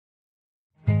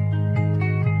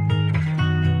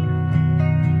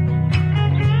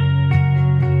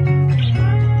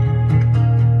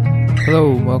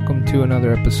Hello, welcome to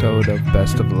another episode of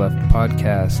Best of the Left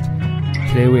podcast.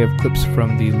 Today we have clips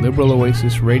from the Liberal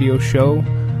Oasis radio show,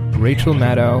 Rachel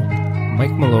Maddow, Mike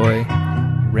Malloy,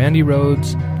 Randy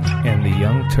Rhodes, and the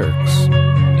Young Turks.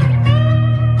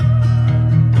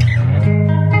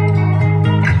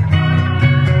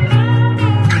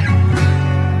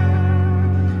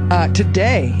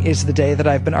 Today is the day that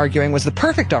I've been arguing was the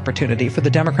perfect opportunity for the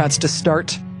Democrats to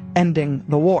start ending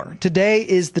the war. Today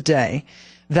is the day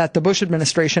that the Bush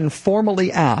administration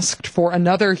formally asked for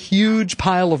another huge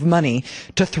pile of money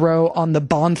to throw on the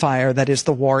bonfire that is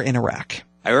the war in Iraq.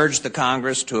 I urge the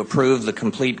Congress to approve the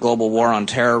complete global war on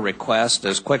terror request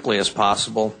as quickly as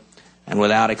possible and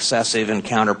without excessive and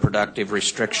counterproductive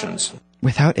restrictions.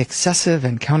 Without excessive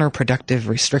and counterproductive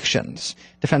restrictions.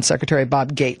 Defense Secretary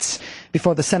Bob Gates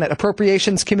before the Senate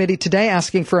Appropriations Committee today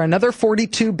asking for another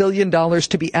 $42 billion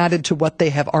to be added to what they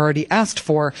have already asked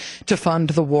for to fund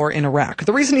the war in Iraq.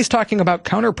 The reason he's talking about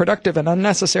counterproductive and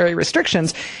unnecessary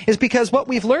restrictions is because what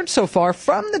we've learned so far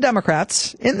from the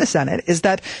Democrats in the Senate is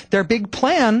that their big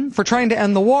plan for trying to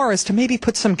end the war is to maybe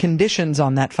put some conditions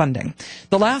on that funding.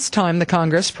 The last time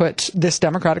this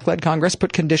Democratic-led Congress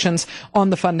put conditions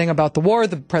on the funding about the war,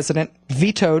 the president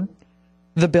vetoed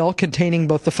the bill containing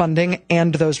both the funding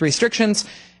and those restrictions,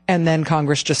 and then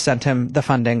Congress just sent him the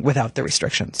funding without the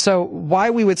restrictions. So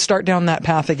why we would start down that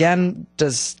path again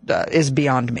is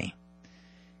beyond me.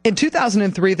 In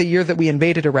 2003, the year that we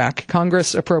invaded Iraq,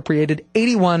 Congress appropriated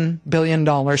 $81 billion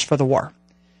for the war.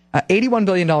 $81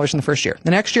 billion in the first year.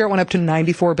 The next year it went up to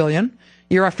 $94 billion.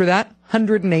 Year after that,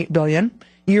 $108 billion.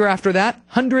 Year after that,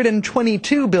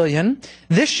 $122 billion.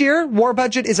 This year, war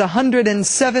budget is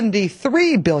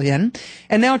 $173 billion.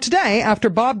 And now today, after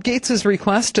Bob Gates'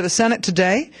 request to the Senate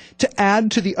today to add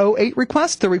to the 2008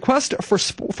 request, the request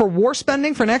for war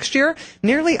spending for next year,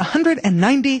 nearly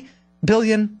 $190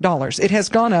 billion. It has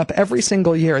gone up every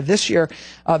single year. This year,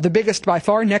 the biggest by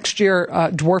far. Next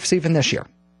year dwarfs even this year.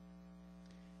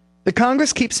 The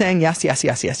Congress keeps saying yes, yes,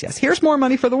 yes, yes, yes. Here's more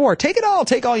money for the war. Take it all.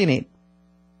 Take all you need.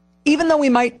 Even though we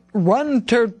might run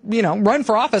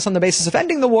for office on the basis of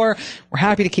ending the war, we're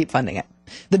happy to keep funding it.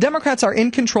 The Democrats are in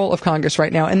control of Congress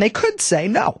right now, and they could say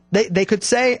no. They could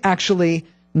say, actually,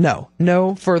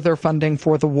 no further funding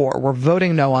for the war. We're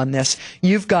voting no on this.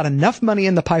 You've got enough money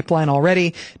in the pipeline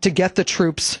already to get the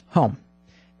troops home.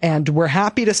 And we're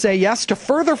happy to say yes to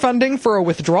further funding for a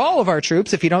withdrawal of our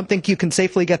troops if you don't think you can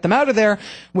safely get them out of there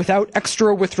without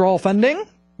extra withdrawal funding.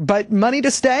 But money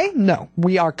to stay? No.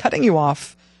 We are cutting you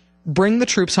off. Bring the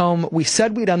troops home. We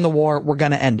said we'd end the war. We're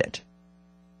going to end it.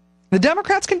 The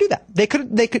Democrats can do that. They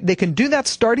can do that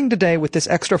starting today with this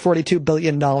extra $42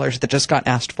 billion that just got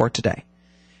asked for today.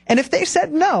 And if they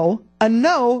said no, a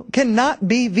no cannot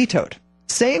be vetoed.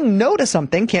 Saying no to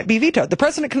something can't be vetoed. The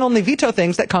president can only veto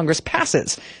things that Congress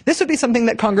passes. This would be something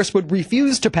that Congress would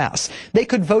refuse to pass. They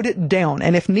could vote it down,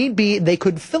 and if need be, they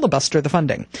could filibuster the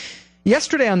funding.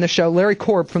 Yesterday on the show, Larry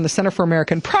Korb from the Center for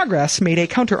American Progress made a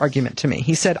counter-argument to me.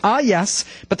 He said, yes,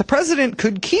 but the president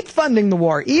could keep funding the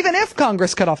war, even if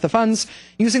Congress cut off the funds,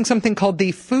 using something called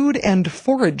the Food and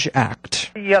Forage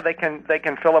Act. Yeah, they can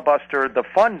filibuster the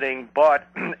funding, but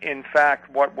in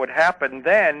fact, what would happen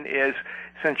then is,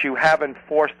 since you haven't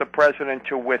forced the president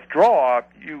to withdraw,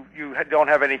 you don't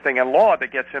have anything in law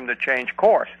that gets him to change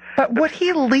course. But would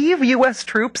he leave U.S.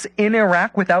 troops in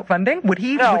Iraq without funding? Would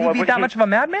he be that much of a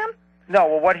madman? No,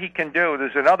 well, what he can do,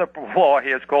 there's another law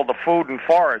here, it's called the Food and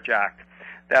Forage Act,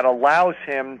 that allows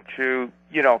him to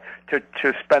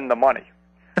spend the money.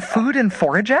 The Food and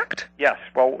Forage Act? Yes,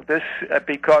 well, this,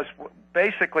 because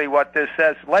basically what this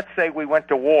says, let's say we went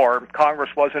to war, Congress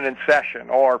wasn't in session,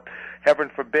 or heaven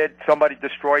forbid somebody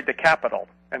destroyed the Capitol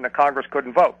and the Congress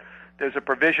couldn't vote. There's a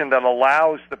provision that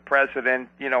allows the president,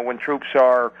 when troops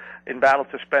are in battle,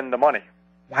 to spend the money.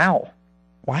 Wow.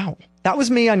 That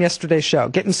was me on yesterday's show,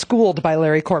 getting schooled by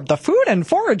Larry Korb. The Food and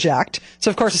Forage Act.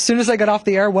 So, of course, as soon as I got off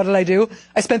the air, what did I do?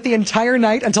 I spent the entire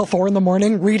night until 4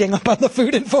 a.m. reading about the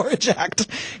Food and Forage Act.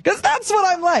 Because that's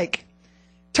what I'm like.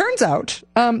 Turns out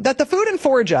that the Food and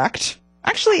Forage Act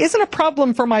actually isn't a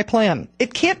problem for my plan.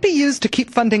 It can't be used to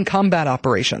keep funding combat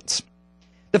operations.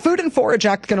 The Food and Forage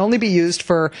Act can only be used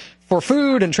for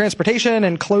food and transportation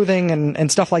and clothing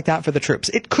and stuff like that for the troops.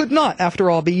 It could not,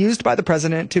 after all, be used by the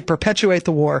president to perpetuate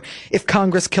the war if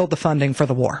Congress killed the funding for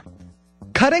the war.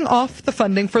 Cutting off the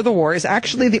funding for the war is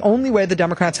actually the only way the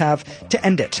Democrats have to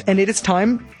end it, and it is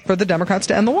time for the Democrats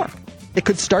to end the war. It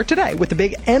could start today with the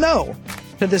big NO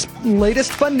to this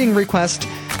latest funding request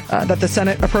that the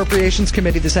Senate Appropriations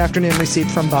Committee this afternoon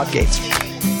received from Bob Gates.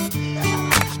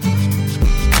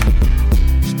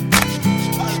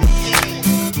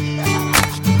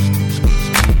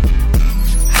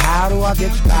 How do I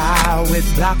get by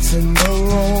with blocks in the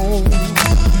road?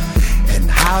 And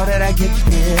how did I get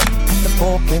here at the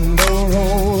fork in the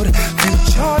road? Few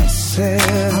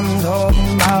choices, I'm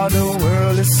talking about the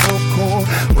world is so cold.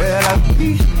 Well, I'll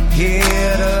be here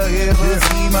to ever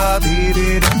see my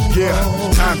baby.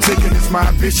 Yeah, time ticking is my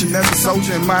ambition as a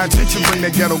soldier, and my intention bring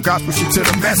that ghetto gospel shit to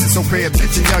the masses. So pay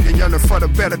attention, young and younger, for the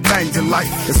better things in life.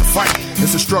 It's a fight,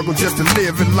 it's a struggle just to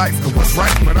live in life. And what's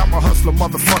right, but I'm a hustler,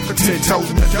 motherfucker, 10 toes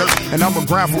in the dirt. And I'm a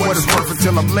grind for what it's worth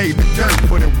until I'm laid in dirt.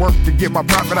 Put in work to get my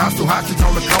profit, I still hostage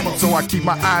on the come up. So I keep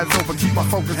my eyes open, keep my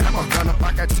focus, and I'm done up.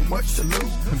 I got too much to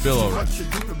lose. Bill O'Reilly.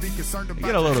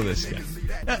 Get a load of this guy.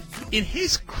 Now, in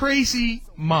his crazy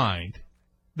mind,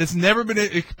 that's never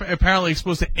been apparently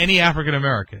exposed to any African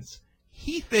Americans,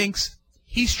 he thinks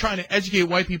he's trying to educate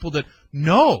white people that,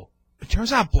 no, it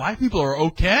turns out black people are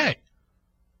okay.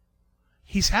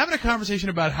 He's having a conversation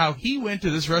about how he went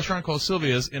to this restaurant called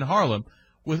Sylvia's in Harlem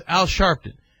with Al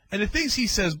Sharpton. And the things he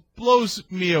says blows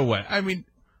me away. I mean,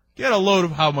 get a load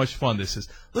of how much fun this is.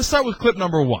 Let's start with clip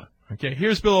number 1. Okay,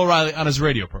 here's Bill O'Reilly on his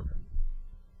radio program.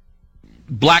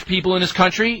 Black people in this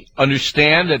country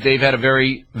understand that they've had a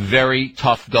very, very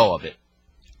tough go of it.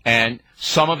 And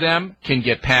some of them can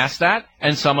get past that,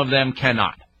 and some of them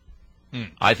cannot.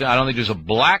 I don't think there's a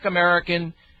black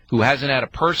American who hasn't had a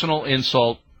personal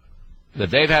insult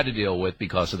that they've had to deal with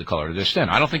because of the color of their skin.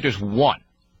 I don't think there's one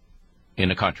in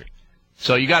the country.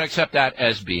 So you got to accept that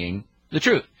as being the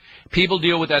truth. People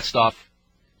deal with that stuff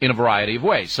in a variety of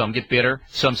ways. Some get bitter.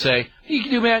 Some say, you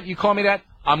can do that, you call me that,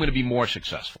 I'm going to be more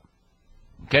successful.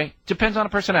 Okay? Depends on a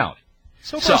personality.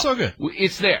 So far, so good.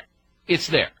 It's there. It's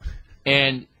there.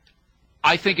 And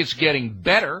I think it's getting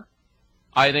better.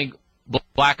 I think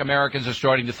black Americans are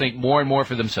starting to think more and more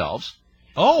for themselves.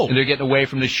 Oh. And they're getting away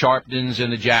from the Sharptons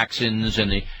and the Jacksons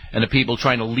and the people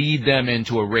trying to lead them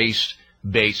into a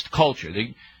race-based culture.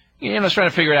 They, trying to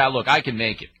figure it out. Look, I can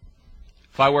make it.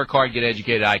 If I work hard, get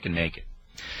educated, I can make it.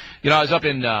 I was up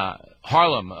in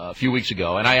Harlem a few weeks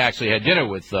ago, and I actually had dinner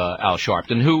with Al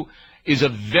Sharpton, who is a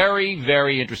very,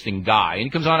 very interesting guy. And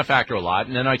he comes on a Factor a lot,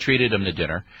 and then I treated him to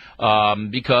dinner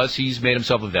because he's made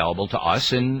himself available to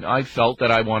us, and I felt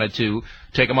that I wanted to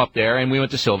take him up there, and we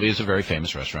went to Sylvia's, a very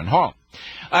famous restaurant in Harlem.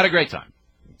 I had a great time.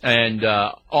 And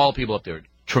all the people up there,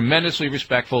 tremendously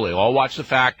respectful. They all watched the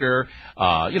Factor. When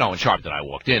Sharpton and I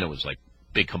walked in, it was like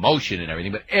big commotion and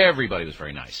everything, but everybody was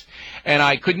very nice. And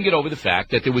I couldn't get over the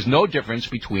fact that there was no difference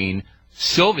between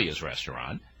Sylvia's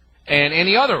restaurant and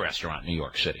any other restaurant in New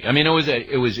York City. I mean,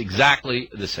 it was exactly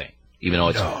the same, even though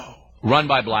it's run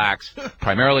by blacks,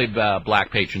 primarily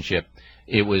black patronship.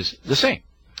 It was the same.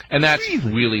 And that's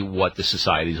really what the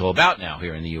society is all about now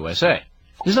here in the USA.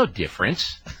 There's no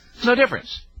difference. There's no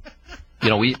difference.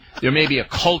 There may be a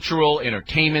cultural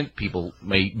entertainment. People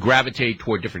may gravitate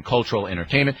toward different cultural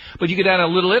entertainment. But you get down to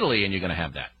Little Italy and you're going to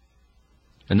have that.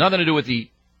 And nothing to do with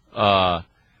the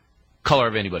color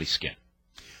of anybody's skin.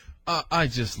 I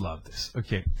just love this.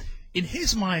 Okay. In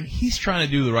his mind, he's trying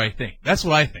to do the right thing. That's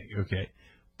what I think. Okay.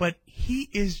 But he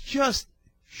is just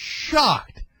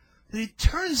shocked that it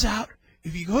turns out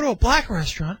if you go to a black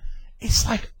restaurant, it's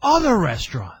like other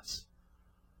restaurants.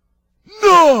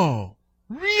 No!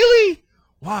 Really?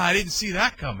 Wow, I didn't see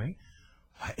that coming.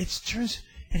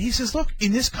 And he says, look,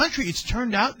 in this country, it's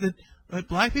turned out that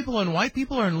black people and white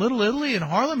people are in Little Italy and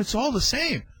Harlem. It's all the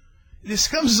same. This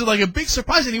comes as like a big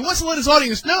surprise, and he wants to let his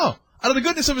audience know. Out of the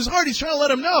goodness of his heart, he's trying to let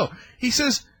them know. He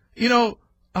says,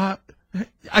 I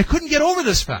couldn't get over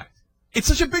this fact. It's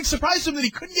such a big surprise to him that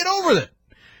he couldn't get over it.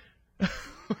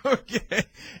 Okay.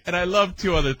 And I love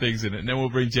two other things in it, and then we'll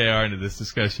bring JR into this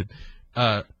discussion.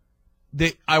 I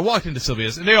walked into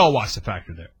Sylvia's, and they all watch the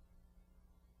Factor there.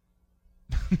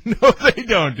 No, they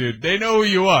don't, dude. They know who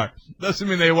you are. Doesn't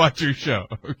mean they watch your show,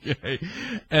 okay?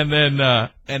 And then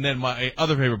my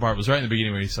other favorite part was right in the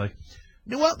beginning where he's like,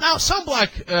 well, now some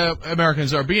black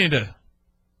Americans are beginning to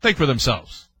think for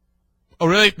themselves. Oh,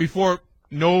 really? Before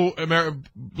no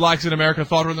blacks in America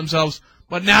thought for themselves,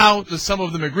 but now that some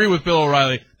of them agree with Bill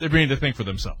O'Reilly, they're beginning to think for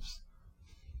themselves.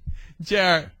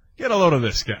 JR, get a load of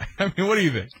this guy. I mean, what do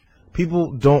you think?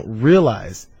 People don't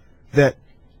realize that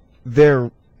they're,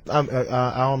 I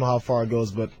don't know how far it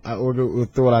goes, but we'll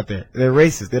throw it out there. They're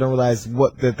racist. They don't realize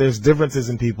that there's differences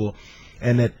in people,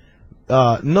 and that,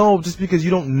 just because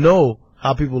you don't know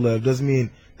how people live doesn't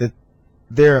mean that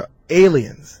they're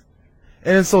aliens.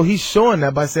 And so he's showing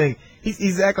that by saying,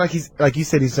 he's acting like you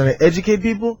said, he's trying to educate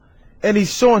people, and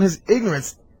he's showing his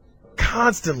ignorance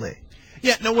constantly.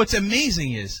 Yeah, no, what's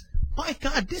amazing is, my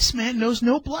God, this man knows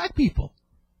no black people.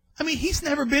 I mean, he's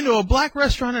never been to a black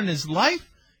restaurant in his life.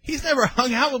 He's never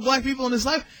hung out with black people in his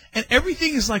life, and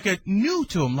everything is like new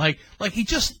to him. Like he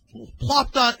just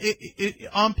plopped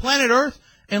on planet Earth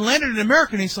and landed in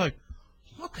America, and he's like,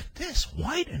 look at this,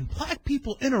 white and black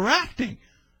people interacting.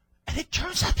 And it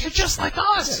turns out they're just like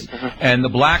us. And the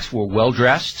blacks were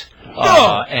well-dressed,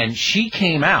 and she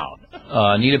came out.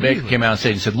 Anita Baker came out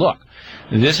and said, look,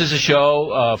 this is a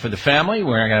show for the family.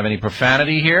 We're not going to have any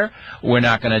profanity here. We're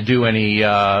not going to do any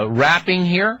rapping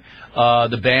here.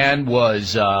 The band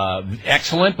was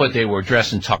excellent, but they were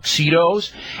dressed in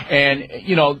tuxedos. And,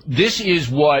 this is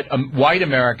what white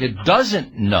America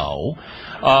doesn't know,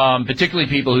 particularly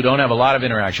people who don't have a lot of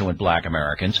interaction with black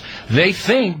Americans. They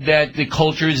think that the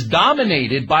culture is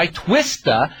dominated by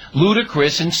Twista,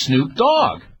 Ludacris, and Snoop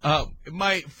Dogg.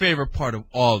 My favorite part of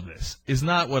all of this is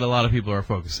not what a lot of people are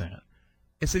focusing on.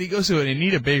 It's that he goes to an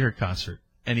Anita Baker concert,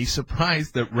 and he's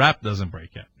surprised that rap doesn't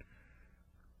break out.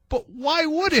 But why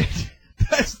would it?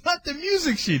 That's not the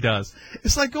music she does.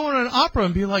 It's like going to an opera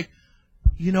and be like,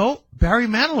 Barry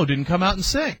Manilow didn't come out and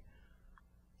sing.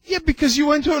 Yeah, because you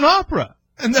went to an opera,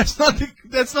 and that's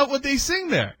not what they sing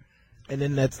there. And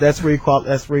then that's where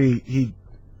he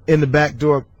in the back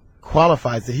door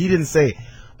qualifies it. He didn't say.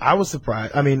 I was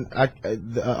surprised. I mean,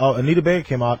 Anita Baker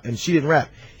came out and she didn't rap.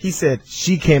 He said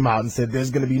she came out and said, "There's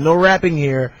going to be no rapping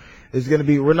here. We're not going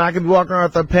to be walking around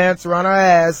with our pants around our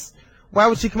ass." Why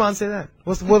would she come out and say that?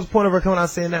 What's the point of her coming out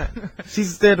and saying that?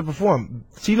 She's there to perform.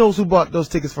 She knows who bought those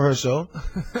tickets for her show.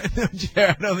 No,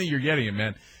 Jared, I don't think you're getting it,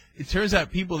 man. It turns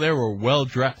out people there were well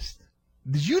dressed.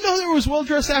 Did you know there was well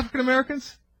dressed African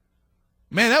Americans?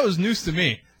 Man, that was news to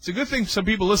me. It's a good thing some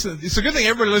people listen. It's a good thing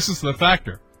everybody listens to The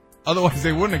Factor. Otherwise,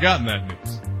 they wouldn't have gotten that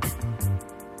news.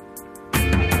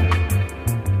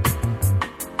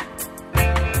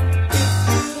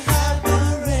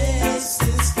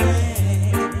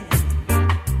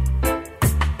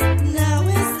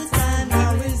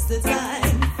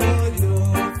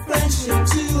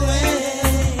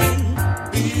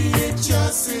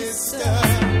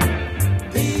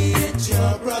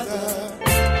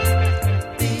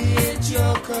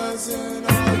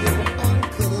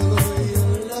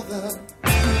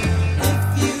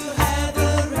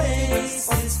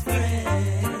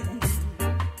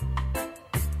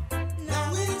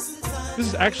 This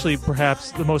is actually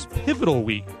perhaps the most pivotal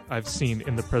week I've seen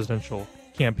in the presidential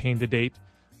campaign to date.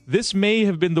 This may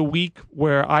have been the week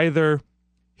where either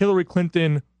Hillary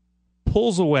Clinton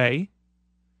pulls away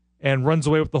and runs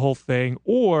away with the whole thing,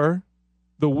 or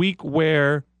the week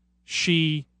where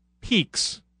she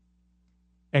peaks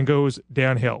and goes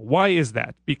downhill. Why is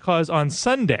that? Because on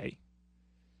Sunday,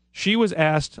 she was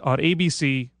asked on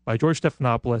ABC by George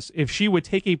Stephanopoulos if she would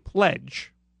take a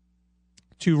pledge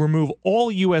to remove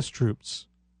all U.S. troops,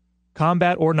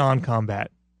 combat or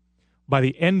non-combat, by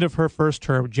the end of her first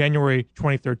term, January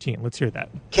 2013. Let's hear that.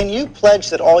 Can you pledge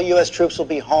that all U.S. troops will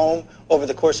be home over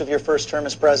the course of your first term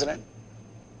as president?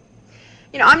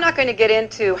 I'm not going to get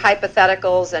into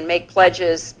hypotheticals and make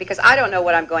pledges because I don't know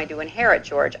what I'm going to inherit,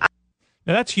 George.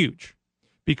 Now, that's huge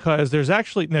because there's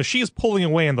actually, now she is pulling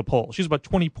away in the poll. She's about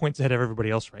 20 points ahead of everybody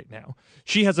else right now.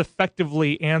 She has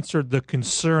effectively answered the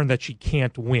concern that she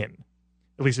can't win,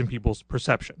 at least in people's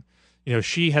perception.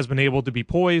 She has been able to be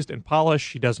poised and polished.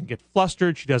 She doesn't get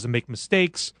flustered. She doesn't make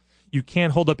mistakes. You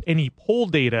can't hold up any poll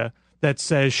data that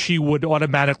says she would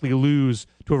automatically lose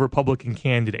to a Republican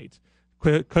candidate.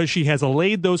 Because she has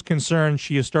allayed those concerns,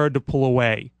 she has started to pull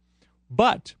away.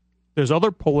 But there's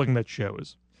other polling that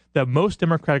shows that most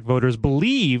Democratic voters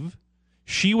believe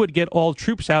she would get all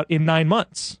troops out in 9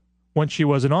 months once she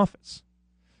was in office.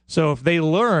 So if they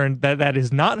learn that that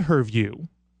is not her view,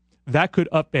 that could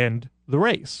upend the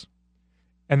race.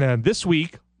 And then this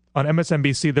week on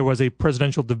MSNBC, there was a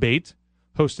presidential debate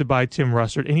hosted by Tim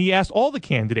Russert, and he asked all the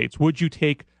candidates, would you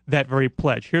take that very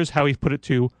pledge? Here's how he put it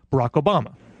to Barack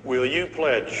Obama. Will you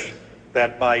pledge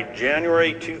that by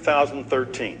January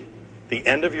 2013, the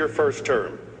end of your first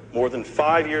term, more than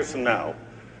 5 years from now,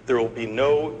 there will be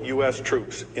no U.S.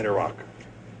 troops in Iraq?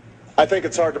 I think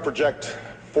it's hard to project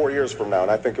 4 years from now, and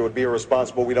I think it would be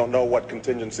irresponsible. We don't know what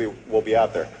contingency will be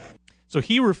out there. So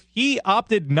he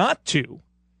opted not to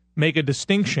make a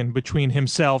distinction between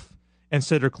himself and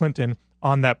Senator Clinton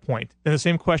on that point. And the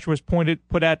same question was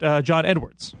put at John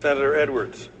Edwards. Senator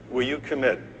Edwards, will you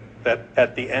commit that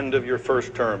at the end of your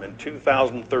first term in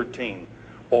 2013,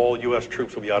 all U.S.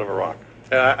 troops will be out of Iraq?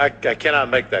 I cannot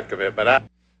make that commitment.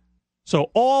 So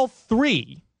all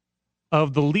three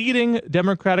of the leading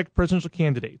Democratic presidential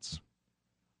candidates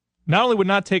not only would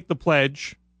not take the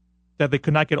pledge that they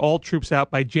could not get all troops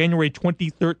out by January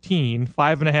 2013,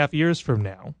 5.5 years from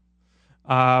now,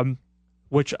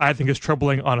 which I think is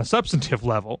troubling on a substantive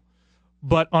level,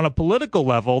 But on a political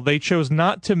level, they chose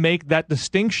not to make that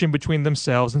distinction between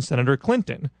themselves and Senator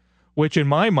Clinton, which in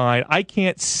my mind, I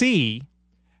can't see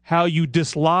how you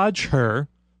dislodge her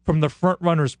from the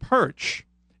frontrunner's perch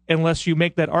unless you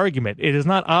make that argument. It is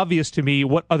not obvious to me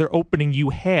what other opening you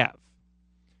have.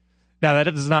 Now,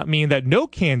 that does not mean that no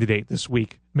candidate this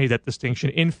week made that distinction.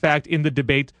 In fact, in the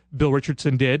debate, Bill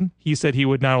Richardson did. He said he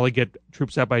would not only get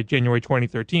troops out by January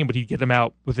 2013, but he'd get them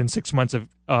out within 6 months of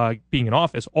being in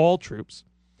office, all troops.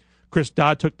 Chris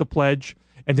Dodd took the pledge,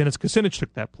 and Dennis Kucinich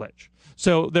took that pledge.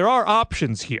 So there are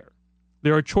options here.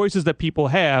 There are choices that people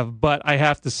have, but I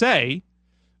have to say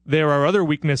there are other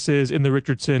weaknesses in the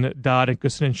Richardson, Dodd, and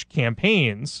Kucinich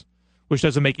campaigns, which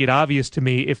doesn't make it obvious to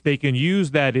me if they can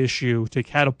use that issue to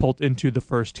catapult into the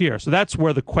first tier. So that's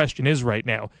where the question is right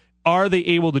now. Are they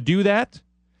able to do that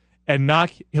and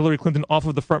knock Hillary Clinton off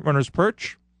of the frontrunner's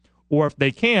perch? Or if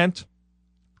they can't,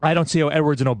 I don't see how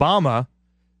Edwards and Obama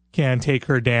can take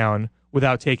her down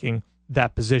without taking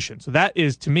that position. So that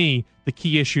is, to me, the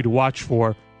key issue to watch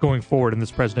for going forward in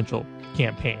this presidential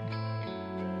campaign.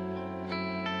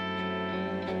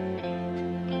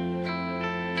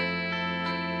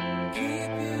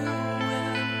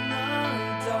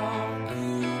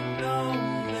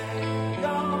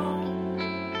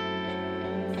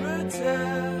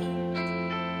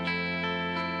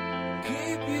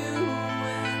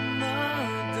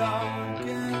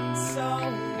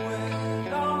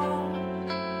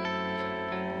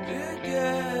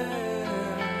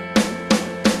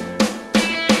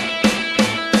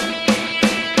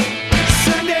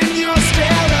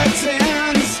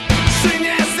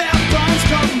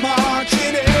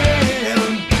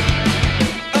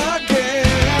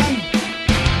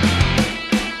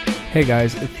 Hey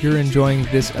guys, if you're enjoying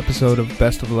this episode of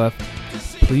Best of the Left,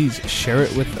 please share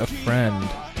it with a friend.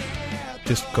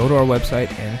 Just go to our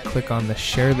website and click on the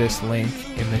share this link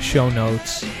in the show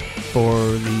notes for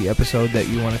the episode that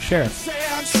you want to share.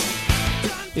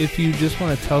 If you just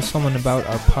want to tell someone about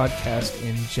our podcast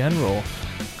in general,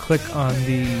 click on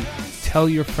the Tell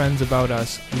Your Friends About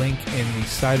Us link in the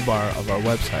sidebar of our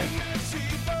website.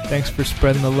 Thanks for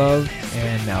spreading the love,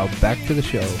 and now back to the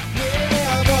show.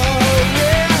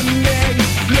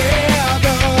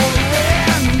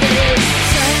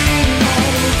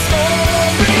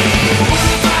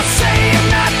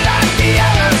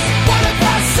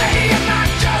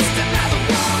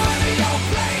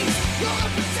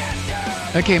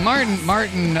 Okay, Martin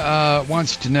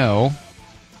wants to know.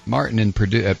 Martin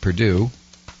at Purdue.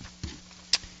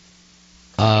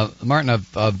 Martin,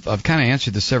 I've kind of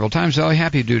answered this several times, so I'll be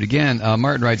happy to do it again.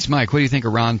 Martin writes, Mike, what do you think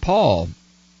of Ron Paul?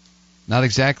 Not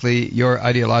exactly your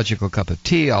ideological cup of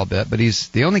tea, I'll bet, but he's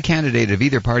the only candidate of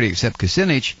either party except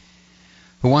Kucinich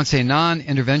who wants a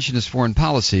non-interventionist foreign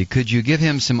policy. Could you give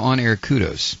him some on-air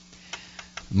kudos?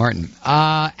 Martin,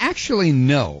 actually,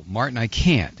 no, Martin, I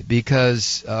can't,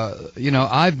 because,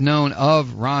 I've known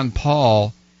of Ron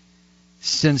Paul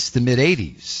since the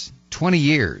mid-'80s, 20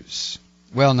 years.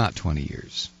 Well, not 20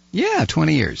 years. Yeah,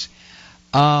 20 years.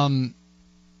 When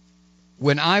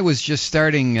I was just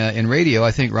starting in radio,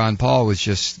 I think Ron Paul was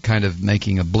just kind of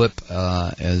making a blip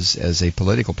as a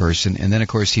political person. And then, of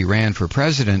course, he ran for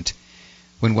president.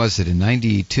 When was it, in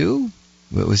 92?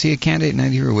 Was he a candidate in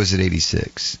 92 or was it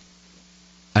 86?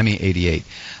 I mean 88.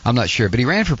 I'm not sure. But he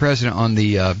ran for president on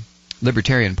the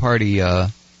Libertarian Party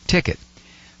ticket.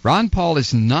 Ron Paul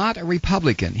is not a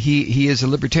Republican. He is a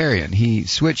Libertarian. He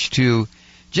switched to,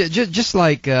 just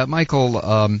like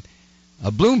Michael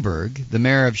Bloomberg, the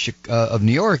mayor of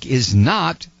New York, is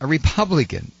not a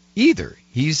Republican either.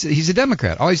 He's a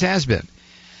Democrat, always has been.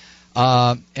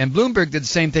 And Bloomberg did the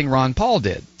same thing Ron Paul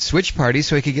did, switched parties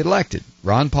so he could get elected.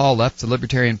 Ron Paul left the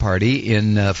Libertarian Party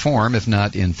in form, if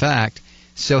not in fact,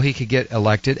 so he could get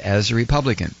elected as a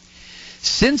Republican.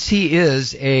 Since he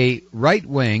is a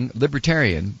right-wing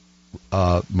Libertarian,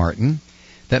 Martin,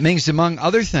 that means, among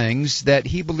other things, that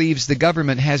he believes the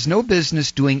government has no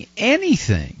business doing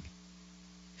anything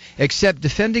except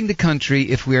defending the country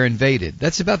if we are invaded.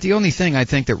 That's about the only thing I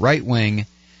think that right-wing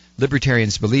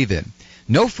Libertarians believe in.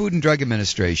 No Food and Drug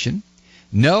Administration,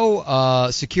 no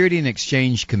Security and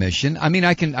Exchange Commission. I mean,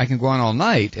 I can go on all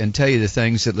night and tell you the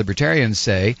things that Libertarians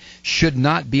say should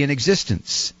not be in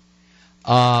existence.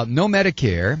 No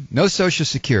Medicare, no Social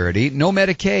Security, no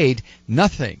Medicaid,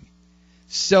 nothing.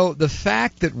 So the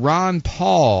fact that Ron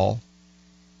Paul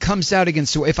comes out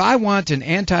against, so if I want an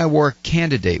anti-war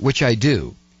candidate, which I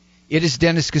do, it is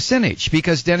Dennis Kucinich,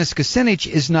 because Dennis Kucinich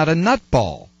is not a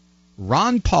nutball.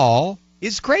 Ron Paul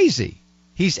is crazy.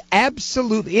 He's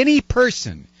absolutely, any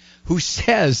person who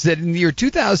says that in the year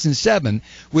 2007,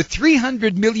 with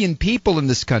 300 million people in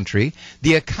this country,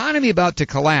 the economy about to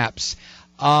collapse,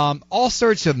 all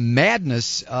sorts of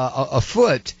madness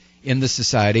afoot in the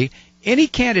society. Any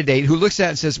candidate who looks at it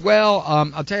and says, well,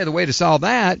 I'll tell you the way to solve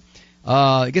that,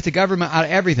 get the government out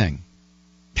of everything.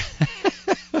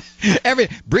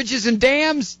 Bridges and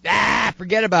dams,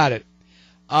 forget about it.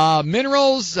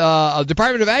 Minerals,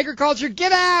 Department of Agriculture,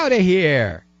 get out of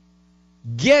here.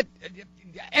 Get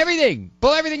everything,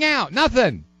 pull everything out,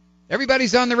 nothing.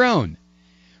 Everybody's on their own.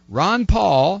 Ron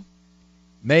Paul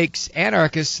makes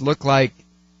anarchists look like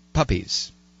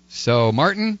puppies. So,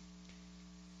 Martin,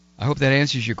 I hope that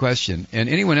answers your question. And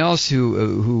anyone else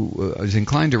who is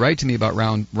inclined to write to me about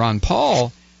Ron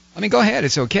Paul, I mean, go ahead,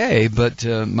 it's okay. But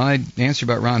my answer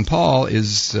about Ron Paul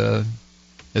has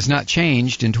not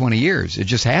changed in 20 years. It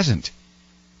just hasn't.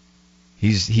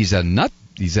 He's a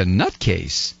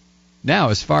nutcase. Now,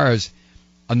 as far as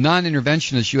a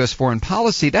non-interventionist U.S. foreign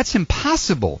policy, that's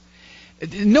impossible.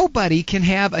 Nobody can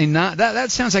have that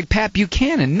sounds like Pat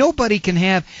Buchanan. Nobody can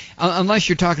have, unless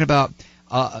you're talking about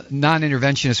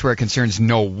non-interventionist where it concerns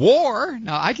no war.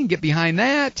 Now, I can get behind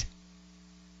that.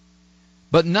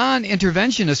 But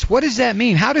non-interventionist, what does that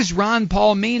mean? How does Ron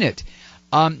Paul mean it?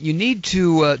 You need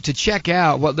to check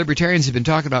out what libertarians have been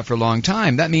talking about for a long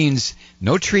time. That means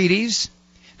no treaties,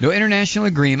 no international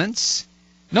agreements,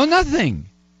 no nothing.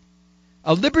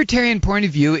 A libertarian point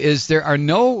of view is the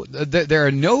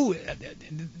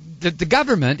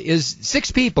government is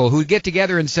 6 people who get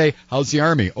together and say, how's the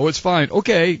army? Oh, it's fine.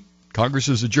 Okay, Congress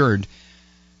is adjourned.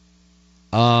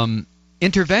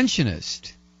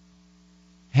 Interventionist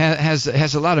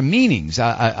has a lot of meanings,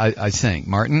 I think,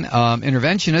 Martin.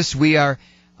 Interventionists, we are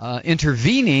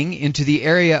intervening into the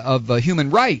area of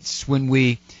human rights when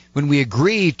we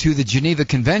agree to the Geneva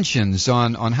Conventions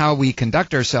on how we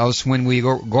conduct ourselves when we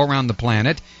go around the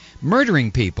planet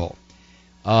murdering people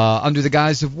under the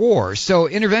guise of war. So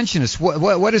interventionists,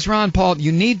 what is Ron Paul?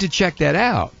 You need to check that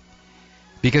out,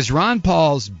 because Ron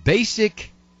Paul's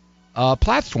basic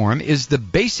platform is the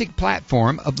basic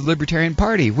platform of the Libertarian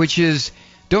Party, which is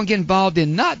don't get involved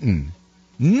in nothing.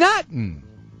 Nothing.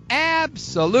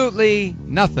 Absolutely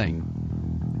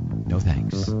nothing. No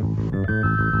thanks.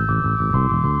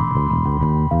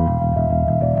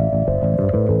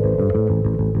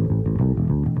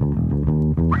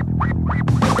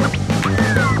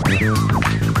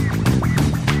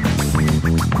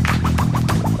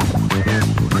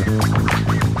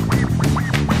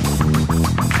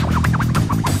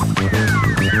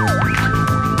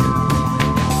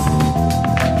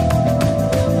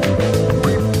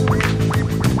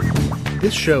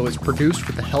 This show is produced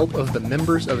with the help of the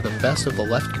members of the Best of the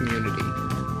Left community.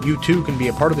 You too can be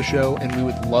a part of the show, and we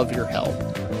would love your help.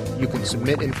 You can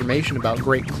submit information about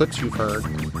great clips you've heard,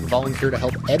 volunteer to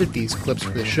help edit these clips for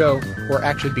the show, or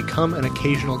actually become an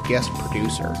occasional guest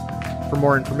producer. For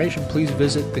more information, please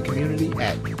visit the community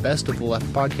at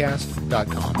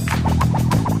bestoftheleft.podcast.com.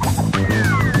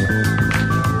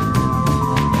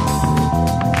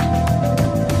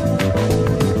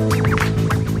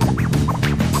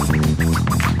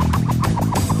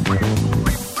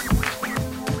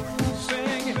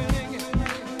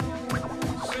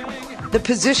 The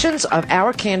positions of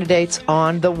our candidates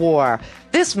on the war.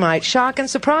 This might shock and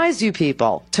surprise you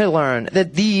people to learn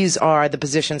that these are the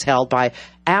positions held by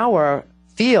our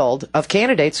field of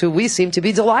candidates who we seem to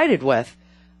be delighted with.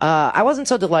 I wasn't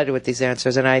so delighted with these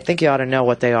answers, and I think you ought to know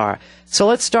what they are. So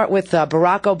let's start with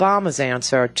Barack Obama's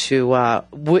answer to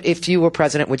if you were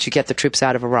president, would you get the troops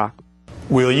out of Iraq?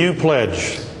 Will you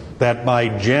pledge that by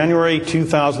January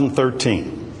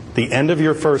 2013, the end of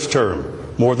your first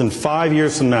term, more than 5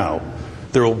 years from now,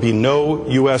 there will be no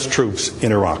U.S. troops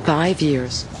in Iraq? 5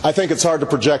 years. I think it's hard to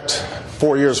project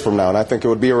 4 years from now, and I think it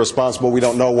would be irresponsible. We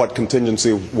don't know what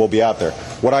contingency will be out there.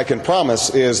 What I can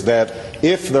promise is that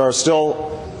if there are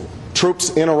still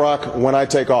troops in Iraq when I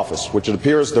take office, which it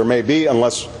appears there may be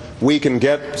unless we can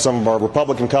get some of our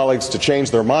Republican colleagues to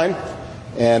change their mind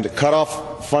and cut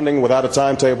off funding without a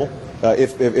timetable,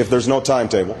 if there's no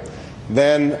timetable,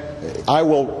 then I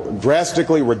will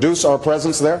drastically reduce our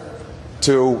presence there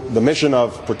to the mission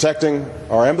of protecting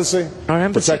our embassy,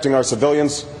 protecting our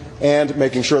civilians, and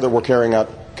making sure that we're carrying out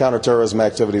counterterrorism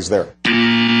activities there.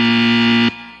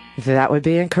 That would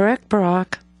be incorrect,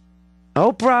 Barack.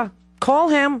 Oprah, call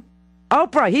him.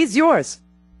 Oprah, he's yours.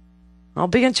 I'll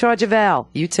be in charge of Al.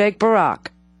 You take Barack.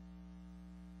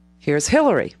 Here's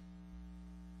Hillary.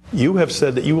 You have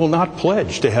said that you will not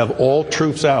pledge to have all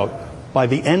troops out by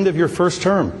the end of your first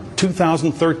term,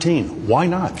 2013. Why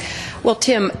not? Well,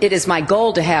 Tim, it is my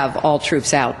goal to have all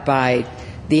troops out by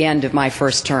the end of my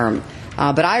first term.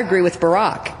 But I agree with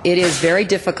Barack. It is very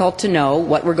difficult to know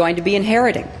what we're going to be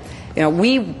inheriting. You know,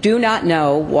 we do not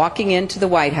know, walking into the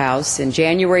White House in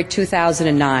January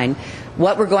 2009,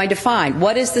 what we're going to find.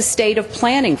 What is the state of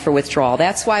planning for withdrawal?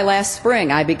 That's why last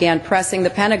spring I began pressing the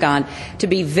Pentagon to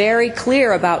be very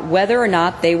clear about whether or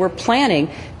not they were planning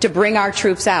to bring our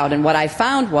troops out. And what I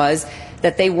found was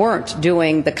that they weren't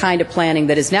doing the kind of planning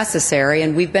that is necessary,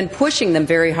 and we've been pushing them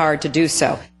very hard to do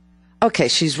so. Okay,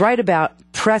 she's right about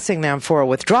pressing them for a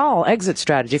withdrawal exit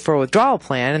strategy, for a withdrawal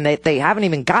plan, and they haven't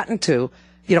even gotten to,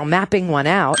 mapping one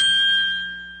out.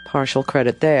 Partial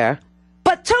credit there.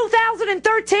 But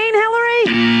 2013,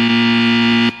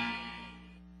 Hillary?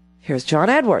 Here's John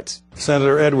Edwards.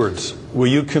 Senator Edwards, will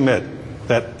you commit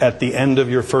that at the end of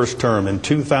your first term in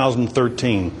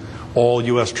 2013, all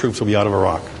U.S. troops will be out of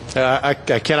Iraq? I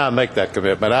cannot make that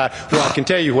commitment. I can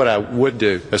tell you what I would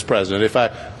do as president.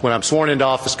 When I'm sworn into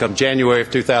office come January of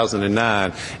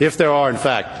 2009, if there are, in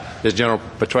fact, as General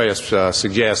Petraeus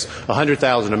suggests,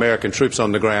 100,000 American troops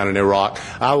on the ground in Iraq,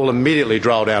 I will immediately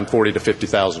draw down 40 to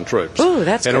 50,000 troops. Ooh,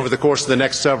 that's and good. over the course of the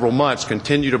next several months,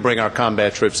 continue to bring our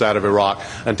combat troops out of Iraq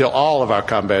until all of our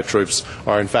combat troops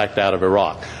are, in fact, out of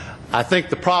Iraq. I think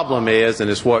the problem is, and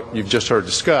it's what you've just heard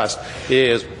discussed,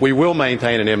 is we will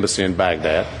maintain an embassy in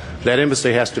Baghdad. That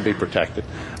embassy has to be protected.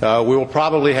 We will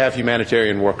probably have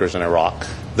humanitarian workers in Iraq.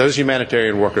 Those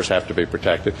humanitarian workers have to be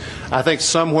protected. I think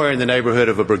somewhere in the neighborhood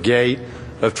of a brigade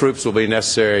of troops will be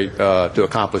necessary to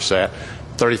accomplish that,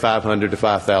 3,500 to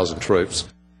 5,000 troops.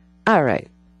 All right.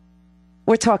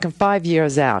 We're talking 5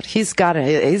 years out. He's got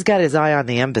his eye on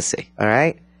the embassy, all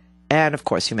right? And, of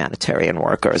course, humanitarian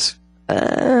workers.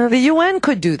 The UN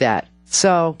could do that.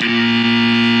 So,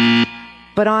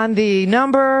 but on the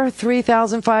number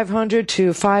 3,500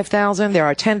 to 5,000, there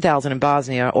are 10,000 in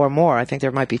Bosnia or more. I think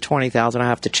there might be 20,000. I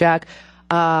have to check.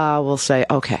 We'll say,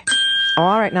 okay.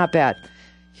 All right, not bad.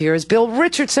 Here's Bill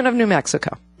Richardson of New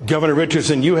Mexico. Governor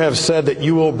Richardson, you have said that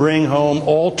you will bring home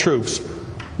all troops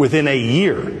within a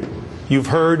year. You've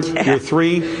heard your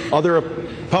three other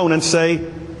opponents say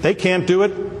they can't do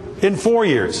it in 4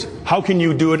 years. How can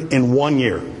you do it in 1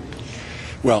 year?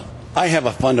 Well, I have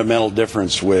a fundamental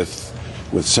difference with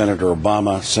Senator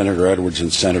Obama, Senator Edwards,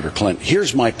 and Senator Clinton.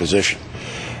 Here's my position.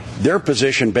 Their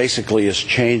position basically is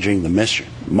changing the mission.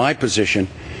 My position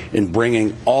in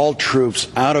bringing all troops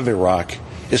out of Iraq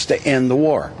is to end the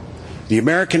war. The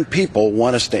American people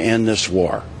want us to end this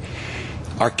war.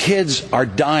 Our kids are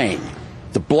dying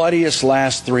the bloodiest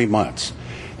last 3 months.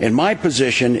 And my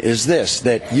position is this,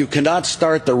 that you cannot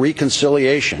start the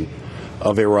reconciliation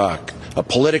of Iraq, a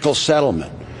political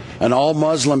settlement, an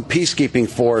all-Muslim peacekeeping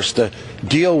force to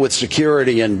deal with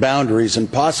security and boundaries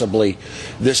and possibly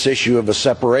this issue of a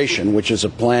separation, which is a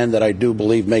plan that I do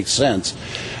believe makes sense,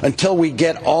 until we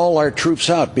get all our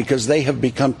troops out, because they have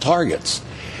become targets.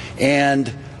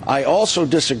 And I also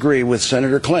disagree with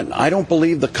Senator Clinton. I don't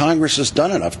believe the Congress has done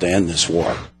enough to end this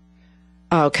war.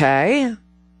 Okay.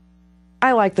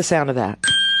 I like the sound of that.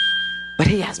 But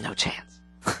he has no chance.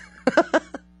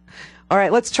 All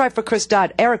right, let's try for Chris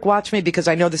Dodd. Eric, watch me, because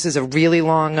I know this is a really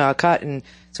long cut, and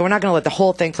so we're not going to let the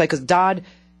whole thing play, because Dodd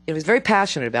was very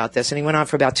passionate about this, and he went on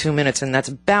for about 2 minutes, and that's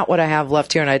about what I have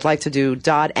left here, and I'd like to do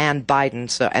Dodd and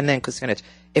Biden, and then Kucinich,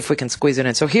 if we can squeeze it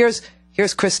in. So here's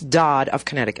Chris Dodd of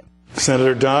Connecticut.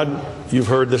 Senator Dodd, you've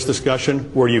heard this discussion.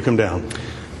 Where do you come down?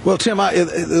 Well, Tim,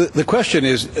 the question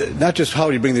is not just how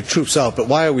do you bring the troops out, but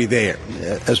why are we there?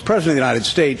 As President of the United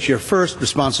States, your first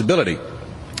responsibility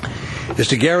is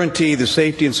to guarantee the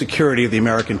safety and security of the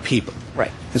American people.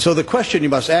 Right. And so the question you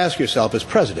must ask yourself as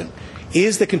President,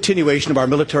 is the continuation of our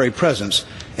military presence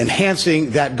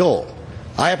enhancing that goal?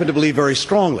 I happen to believe very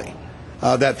strongly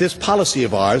that this policy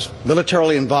of ours,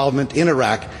 military involvement in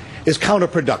Iraq, is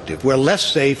counterproductive. We're less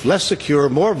safe, less secure,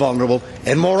 more vulnerable,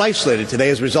 and more isolated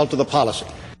today as a result of the policy.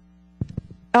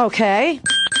 Okay.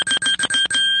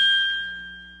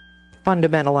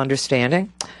 Fundamental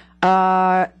understanding.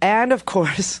 And, of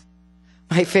course,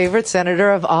 my favorite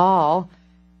senator of all,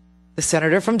 the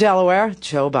senator from Delaware,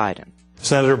 Joe Biden.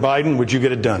 Senator Biden, would you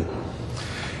get it done?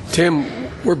 Tim,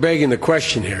 we're begging the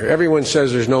question here. Everyone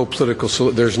says there's no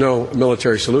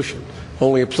military solution,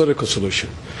 only a political solution.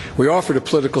 We offered a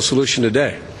political solution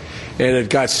today, and it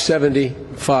got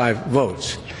 75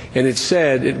 votes. And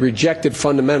it rejected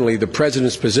fundamentally the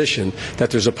president's position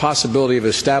that there's a possibility of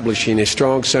establishing a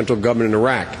strong central government in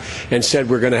Iraq, and said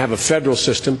we're going to have a federal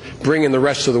system, bring in the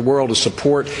rest of the world to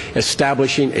support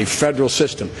establishing a federal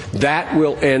system. That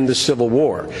will end the Civil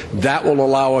War. That will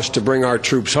allow us to bring our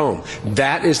troops home.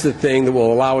 That is the thing that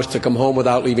will allow us to come home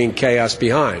without leaving chaos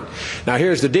behind. Now,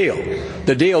 here's the deal.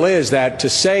 The deal is that to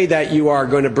say that you are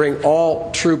going to bring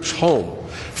all troops home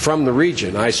from the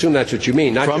region. I assume that's what you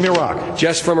mean. Not From just Iraq.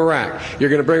 Just from Iraq. You're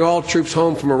going to bring all troops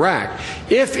home from Iraq.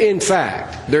 If, in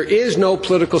fact, there is no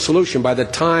political solution by the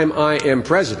time I am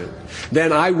president,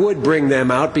 then I would bring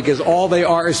them out because all they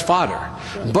are is fodder.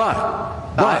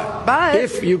 But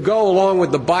if you go along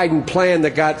with the Biden plan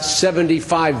that got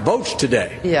 75 votes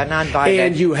today, non-Biden,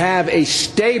 and you have a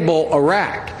stable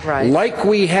Iraq, like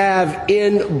we have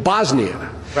in Bosnia.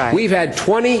 We've had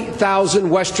 20,000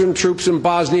 Western troops in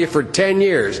Bosnia for 10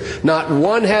 years. Not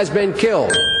one has been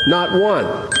killed. Not one.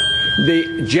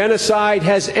 The genocide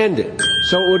has ended.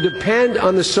 So it would depend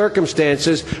on the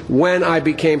circumstances when I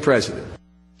became president.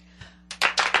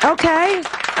 Okay,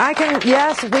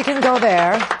 yes, we can go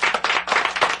there.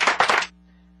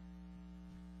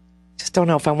 Just don't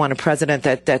know if I want a president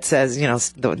that says,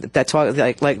 that's all, you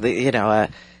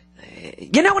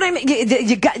know what I mean?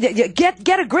 You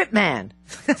get a grip, man.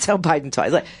 That's how Biden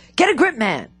talks. Like, get a grip,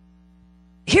 man.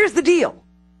 Here's the deal.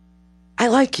 I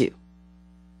like you.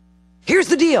 Here's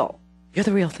the deal. You're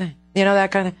the real thing. You know,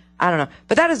 that kind of, I don't know.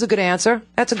 But that is a good answer.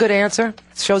 That's a good answer.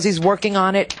 Shows he's working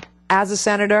on it as a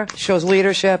senator, shows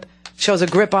leadership, shows a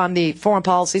grip on the foreign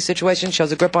policy situation,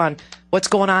 shows a grip on what's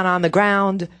going on the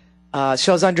ground,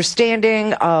 shows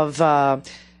understanding of the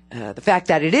fact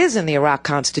that it is in the Iraq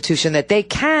Constitution that they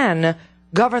can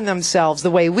govern themselves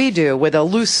the way we do, with a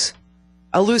loose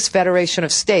federation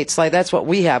of states. Like, that's what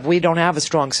we have. We don't have a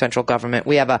strong central government.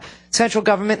 We have a central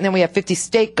government, and then we have 50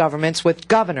 state governments with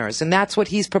governors, and that's what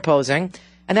he's proposing.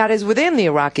 And that is within the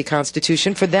Iraqi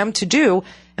constitution for them to do.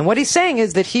 And what he's saying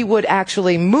is that he would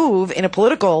actually move in a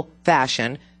political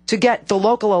fashion to get the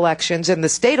local elections and the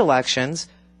state elections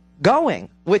going,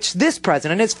 which this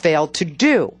president has failed to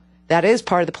do. That is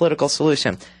part of the political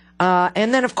solution.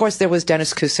 And then, of course, there was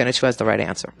Dennis Kucinich, who has the right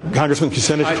answer. Congressman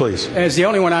Kucinich, please. As the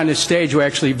only one on this stage who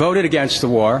actually voted against the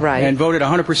war and voted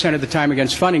 100% of the time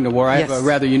against funding the war, I have a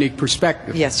rather unique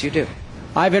perspective. Yes, you do.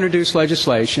 I've introduced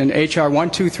legislation, H.R.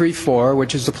 1234,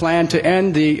 which is the plan to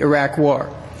end the Iraq war.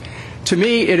 To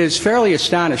me, it is fairly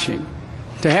astonishing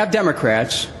to have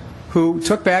Democrats who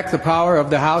took back the power of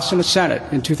the House and the Senate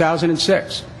in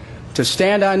 2006 to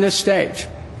stand on this stage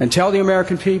and tell the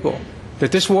American people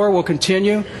that this war will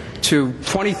continue to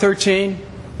 2013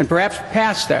 and perhaps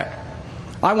past that.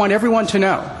 I want everyone to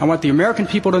know, I want the American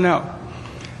people to know,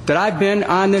 that I've been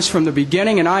on this from the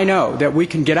beginning, and I know that we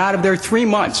can get out of there 3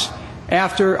 months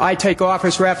after I take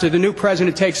office or after the new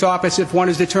president takes office if one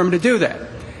is determined to do that.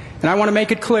 And I want to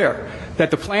make it clear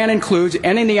that the plan includes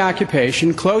ending the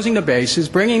occupation, closing the bases,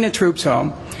 bringing the troops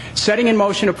home, setting in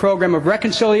motion a program of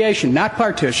reconciliation, not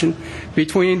partition,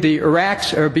 between the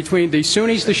between the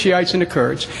Sunnis, the Shiites, and the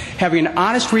Kurds, having an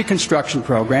honest reconstruction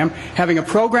program, having a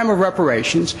program of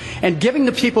reparations, and giving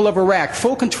the people of Iraq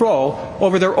full control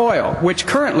over their oil, which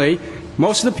currently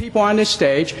most of the people on this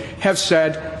stage have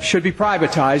said should be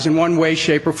privatized in one way,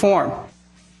 shape, or form.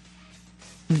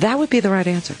 That would be the right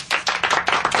answer.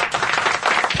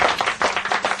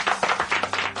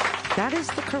 That is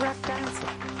the correct answer.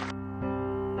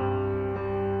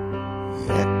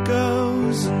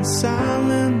 Echoes and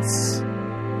silence,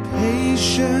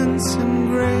 patience and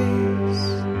grace.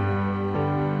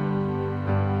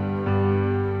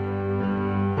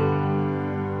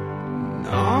 And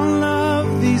all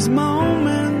of these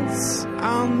moments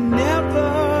I'll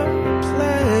never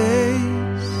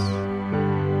replace.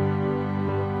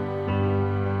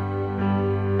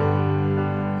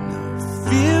 No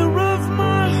fear of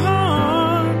my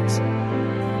heart,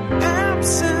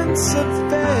 absence of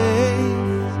faith.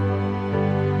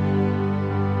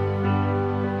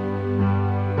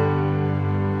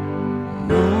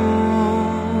 No,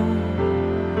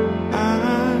 I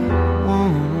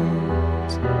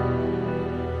want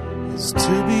is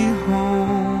to be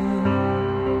home.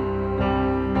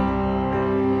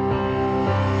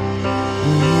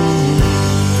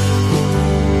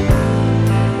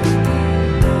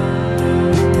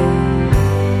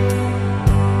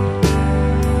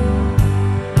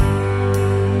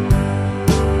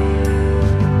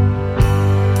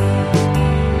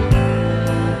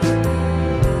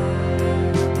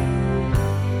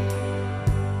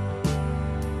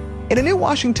 In a new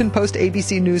Washington Post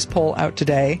ABC News poll out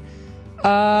today,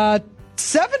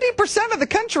 70% of the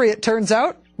country, it turns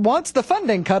out, wants the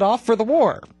funding cut off for the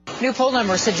war. New poll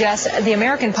numbers suggest the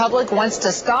American public wants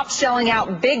to stop shelling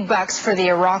out big bucks for the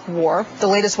Iraq war. The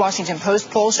latest Washington Post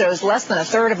poll shows less than a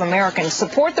third of Americans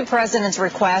support the president's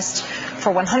request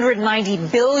for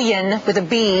 $190 billion with a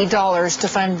B dollars to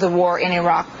fund the war in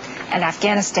Iraq and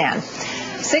Afghanistan.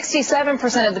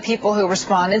 67% of the people who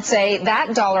responded say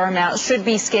that dollar amount should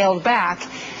be scaled back,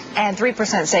 and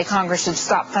 3% say Congress should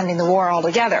stop funding the war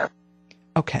altogether.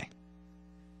 Okay.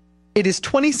 It is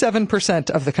 27%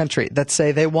 of the country that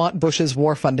say they want Bush's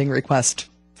war funding request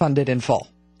funded in full.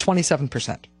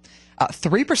 27%.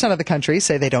 3% of the country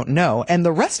say they don't know. And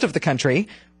the rest of the country,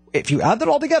 if you add that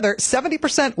all together,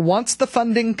 70% wants the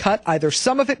funding cut, either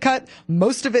some of it cut,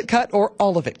 most of it cut, or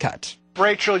all of it cut.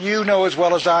 Rachel, you know as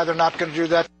well as I they're not going to do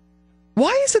that.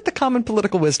 Why is it the common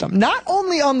political wisdom, not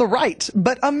only on the right,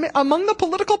 but among the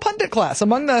political pundit class,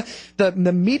 among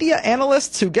the media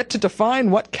analysts who get to define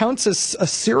what counts as a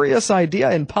serious idea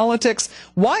in politics?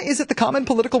 Why is it the common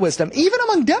political wisdom, even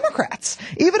among Democrats,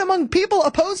 even among people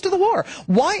opposed to the war?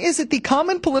 Why is it the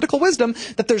common political wisdom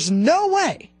that there's no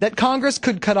way that Congress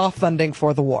could cut off funding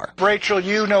for the war? Rachel,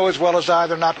 you know as well as I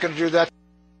they're not going to do that.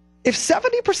 If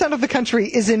 70% of the country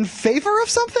is in favor of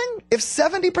something, if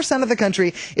 70% of the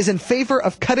country is in favor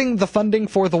of cutting the funding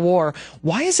for the war,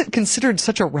 why is it considered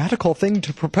such a radical thing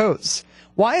to propose?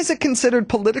 Why is it considered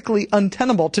politically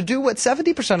untenable to do what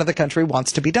 70% of the country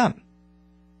wants to be done?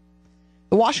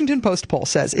 The Washington Post poll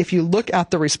says if you look at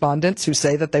the respondents who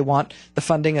say that they want the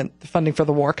funding for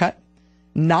the war cut,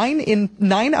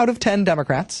 9 out of 10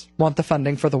 Democrats want the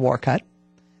funding for the war cut.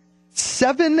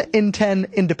 7 in 10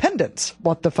 independents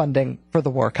want the funding for the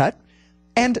war cut,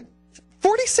 and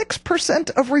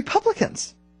 46% of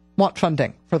Republicans want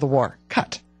funding for the war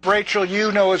cut. Rachel,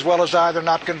 you know as well as I they're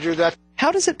not going to do that.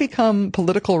 How does it become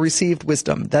political received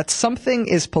wisdom that something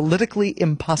is politically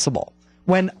impossible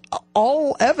when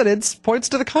all evidence points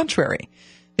to the contrary?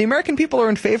 The American people are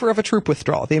in favor of a troop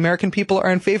withdrawal. The American people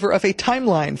are in favor of a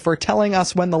timeline for telling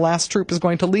us when the last troop is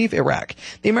going to leave Iraq.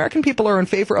 The American people are in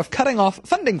favor of cutting off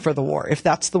funding for the war, if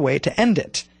that's the way to end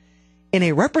it. In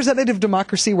a representative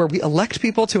democracy where we elect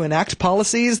people to enact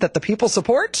policies that the people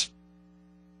support,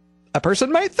 a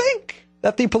person might think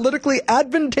that the politically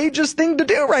advantageous thing to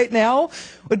do right now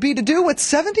would be to do what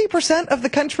 70% of the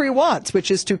country wants,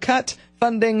 which is to cut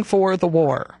funding for the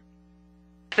war.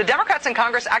 The Democrats in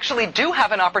Congress actually do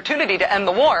have an opportunity to end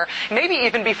the war, maybe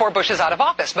even before Bush is out of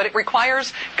office, but it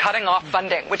requires cutting off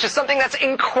funding, which is something that's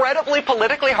incredibly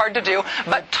politically hard to do,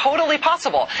 but totally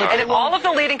possible. And if all of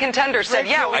the leading contenders said,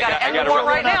 yeah, we got to end the war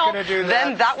right now,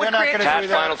 then that would create... Pat,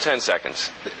 final 10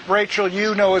 seconds. Rachel,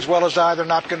 you know as well as I they're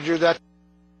not going to do that.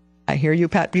 I hear you,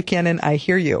 Pat Buchanan. I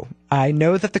hear you. I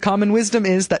know that the common wisdom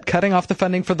is that cutting off the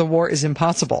funding for the war is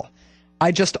impossible.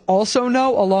 I just also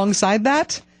know, alongside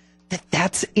that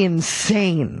that's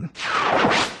insane.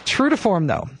 True to form,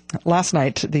 though, last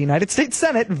night, the United States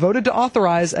Senate voted to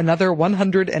authorize another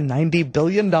 $190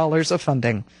 billion of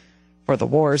funding for the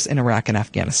wars in Iraq and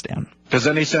Afghanistan. Does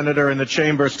any senator in the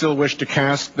chamber still wish to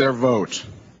cast their vote?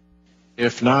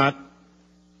 If not,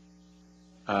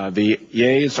 the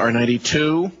yeas are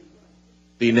 92,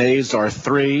 the nays are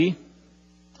 3,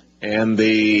 and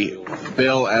the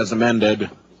bill as amended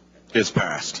is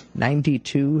passed.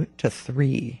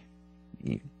 92-3.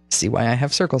 You see why I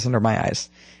have circles under my eyes.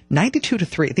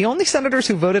 92-3. The only senators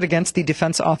who voted against the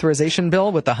defense authorization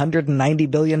bill with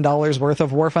 $190 billion worth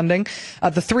of war funding,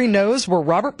 the 3 no's were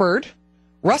Robert Byrd,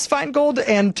 Russ Feingold,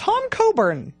 and Tom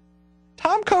Coburn.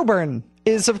 Tom Coburn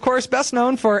is, of course, best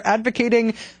known for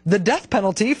advocating the death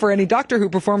penalty for any doctor who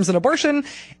performs an abortion,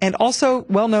 and also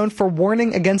well known for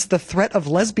warning against the threat of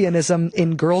lesbianism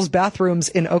in girls' bathrooms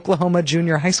in Oklahoma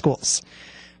junior high schools.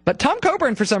 But Tom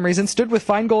Coburn, for some reason, stood with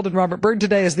Feingold and Robert Byrd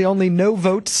today as the only no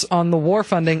votes on the war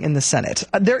funding in the Senate.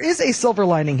 There is a silver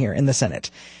lining here in the Senate.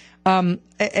 And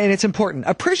it's important.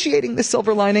 Appreciating the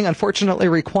silver lining, unfortunately,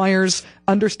 requires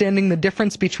understanding the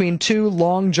difference between 2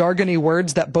 long, jargony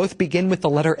words that both begin with the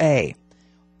letter A.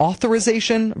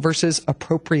 Authorization versus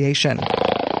appropriation.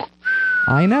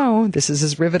 I know, this is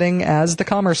as riveting as the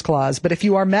Commerce Clause, but if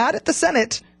you are mad at the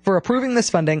Senate for approving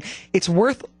this funding, it's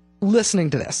worth listening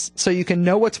to this so you can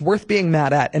know what's worth being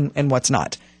mad at and what's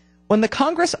not. When the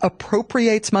Congress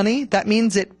appropriates money, that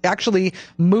means it actually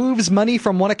moves money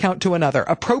from one account to another.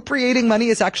 Appropriating money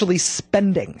is actually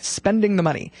spending the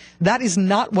money. That is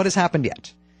not what has happened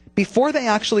yet. Before they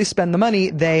actually spend the money,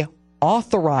 they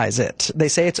authorize it. They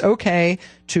say it's okay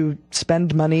to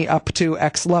spend money up to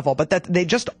X level, but that they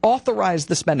just authorize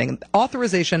the spending.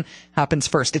 Authorization happens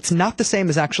first. It's not the same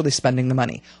as actually spending the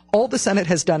money. All the Senate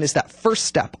has done is that first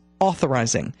step,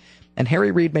 authorizing. And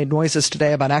Harry Reid made noises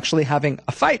today about actually having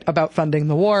a fight about funding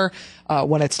the war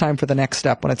when it's time for the next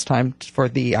step, when it's time for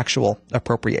the actual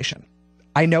appropriation.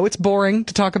 I know it's boring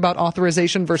to talk about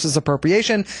authorization versus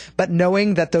appropriation, but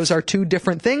knowing that those are 2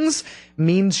 different things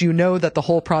means you know that the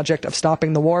whole project of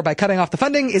stopping the war by cutting off the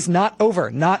funding is not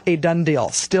over, not a done deal.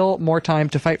 Still more time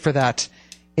to fight for that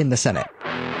in the Senate.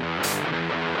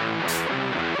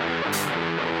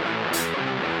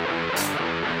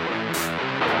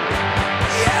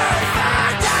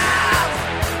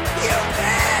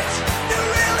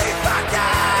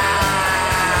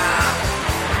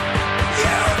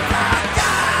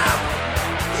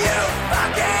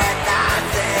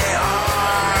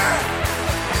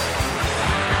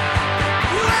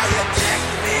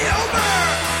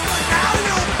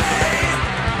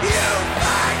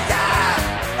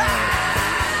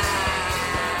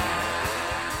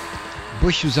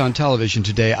 Bush was on television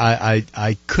today,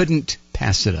 I couldn't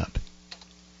pass it up.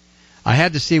 I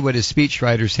had to see what his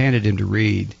speechwriters handed him to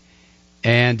read.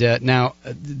 And now,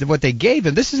 what they gave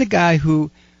him, this is a guy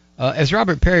who, as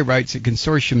Robert Perry writes at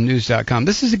consortiumnews.com,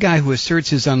 this is a guy who asserts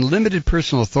his unlimited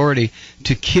personal authority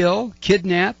to kill,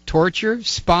 kidnap, torture,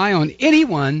 spy on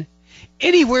anyone,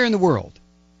 anywhere in the world.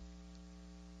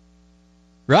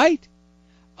 Right?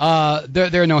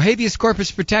 There are no habeas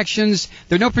corpus protections.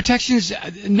 There are no protections.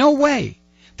 No way.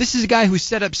 This is a guy who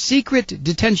set up secret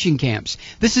detention camps.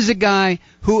 This is a guy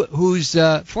whose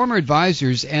former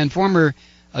advisors and former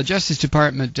Justice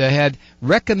Department had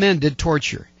recommended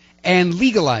torture and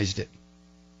legalized it.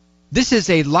 This is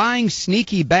a lying,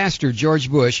 sneaky bastard,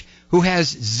 George Bush, who has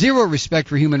zero respect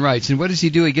for human rights. And what does he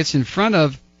do? He gets in front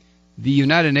of the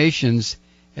United Nations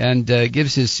and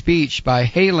gives his speech by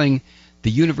hailing the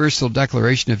Universal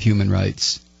Declaration of Human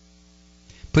Rights,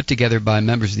 put together by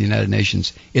members of the United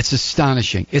Nations. It's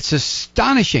astonishing. It's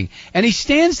astonishing. And he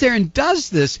stands there and does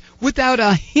this without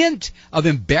a hint of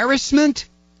embarrassment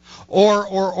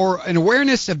or an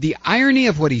awareness of the irony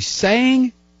of what he's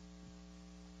saying,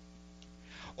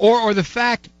 or the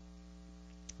fact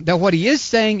that what he is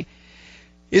saying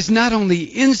is not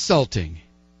only insulting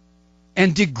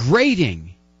and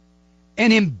degrading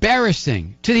and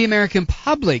embarrassing to the American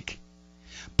public,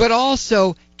 but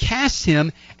also casts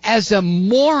him as a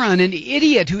moron, an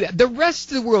idiot who the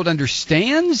rest of the world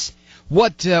understands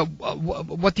what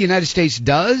the United States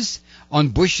does on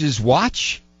Bush's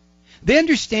watch. They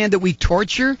understand that we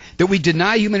torture, that we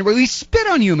deny human rights, we spit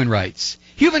on human rights.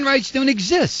 Human rights don't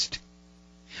exist.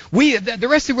 The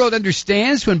rest of the world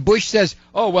understands when Bush says,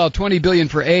 "Oh well, $20 billion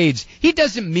for AIDS." He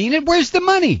doesn't mean it. Where's the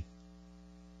money?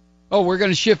 Oh, we're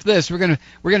going to shift this. We're going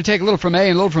to take a little from A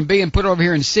and a little from B and put it over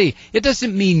here in C. It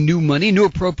doesn't mean new money, new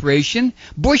appropriation.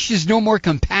 Bush is no more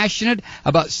compassionate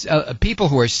about people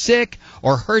who are sick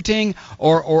or hurting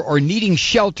or needing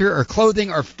shelter or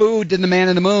clothing or food than the man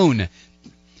in the moon.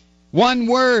 One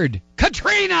word: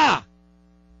 Katrina!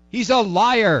 He's a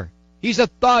liar. He's a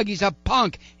thug. He's a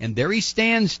punk. And there he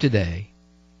stands today,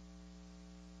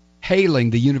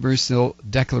 hailing the Universal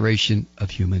Declaration of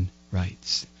Human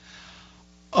Rights.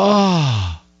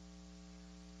 Oh,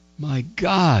 my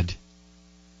God.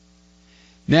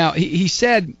 Now, he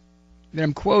said, that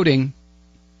I'm quoting,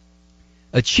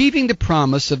 achieving the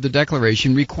promise of the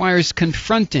Declaration requires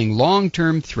confronting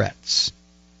long-term threats.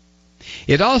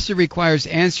 It also requires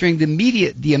answering the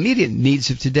immediate needs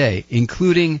of today,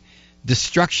 including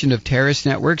destruction of terrorist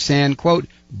networks and, quote,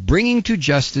 bringing to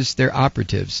justice their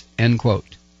operatives, end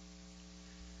quote.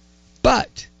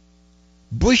 But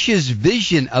Bush's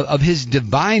vision of his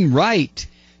divine right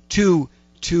to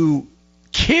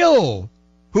kill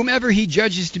whomever he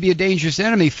judges to be a dangerous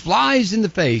enemy flies in the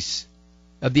face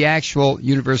of the actual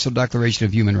Universal Declaration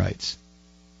of Human Rights.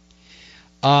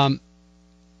 Whoever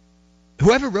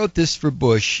wrote this for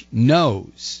Bush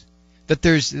knows that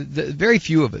there's very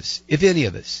few of us, if any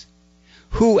of us,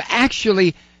 who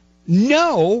actually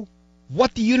know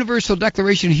what the Universal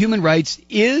Declaration of Human Rights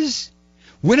is,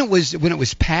 when it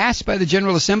was passed by the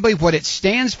General Assembly, what it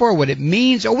stands for, what it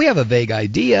means. Oh, we have a vague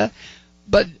idea,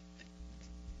 but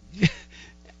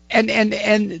and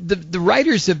the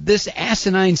writers of this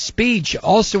asinine speech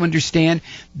also understand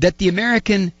that the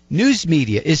American news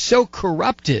media is so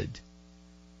corrupted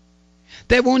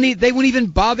they won't even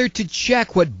bother to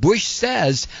check what Bush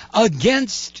says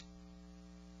against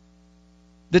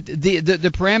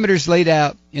the parameters laid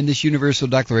out in this Universal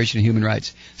Declaration of Human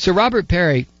Rights. So Robert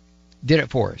Perry did it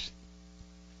for us.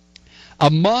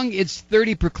 Among its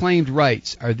 30 proclaimed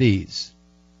rights are these.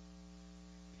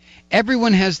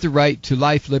 Everyone has the right to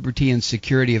life, liberty, and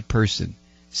security of person.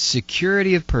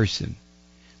 Security of person.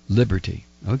 Liberty.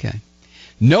 Okay.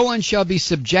 No one shall be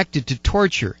subjected to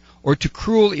torture or to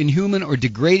cruel, inhuman, or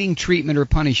degrading treatment or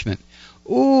punishment.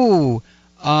 Ooh,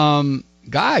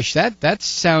 gosh, that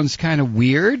sounds kind of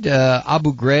weird.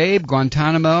 Abu Ghraib,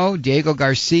 Guantanamo, Diego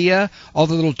Garcia, all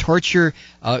the little torture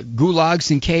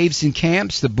gulags and caves and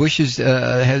camps the Bush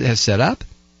has set up.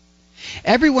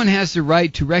 Everyone has the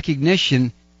right to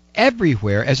recognition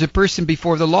everywhere as a person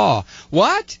before the law.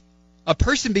 What? A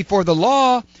person before the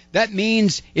law? That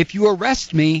means if you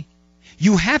arrest me,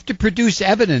 you have to produce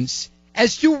evidence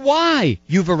as to why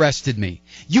you've arrested me.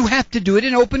 You have to do it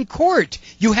in open court.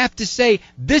 You have to say,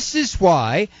 this is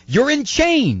why you're in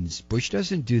chains. Bush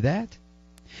doesn't do that.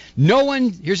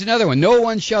 Here's another one. No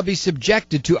one shall be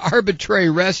subjected to arbitrary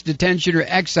arrest, detention, or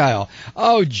exile.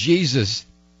 Oh, Jesus.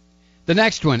 The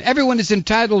next one. Everyone is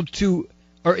entitled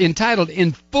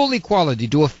in full equality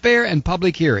to a fair and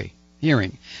public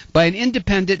hearing by an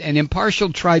independent and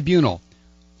impartial tribunal,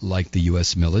 like the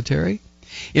U.S. military,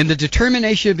 in the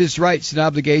determination of his rights and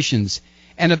obligations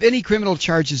and of any criminal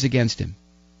charges against him.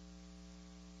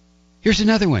 Here's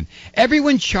another one.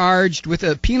 Everyone charged with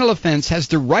a penal offense has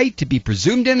the right to be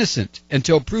presumed innocent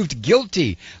until proved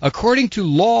guilty according to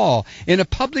law in a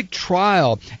public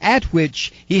trial at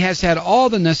which he has had all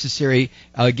the necessary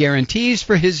guarantees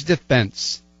for his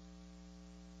defense.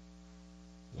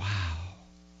 Wow.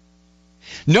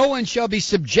 No one shall be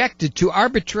subjected to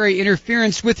arbitrary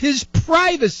interference with his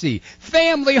privacy,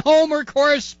 family, home, or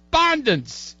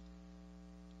correspondence.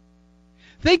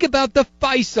 Think about the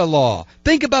FISA law.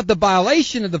 Think about the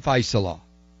violation of the FISA law.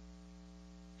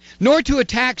 Nor to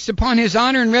attacks upon his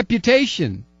honor and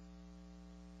reputation.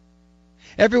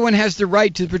 Everyone has the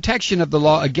right to the protection of the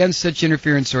law against such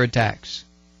interference or attacks.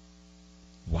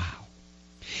 Wow.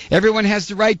 Everyone has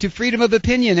the right to freedom of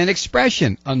opinion and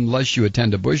expression, unless you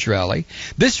attend a Bush rally.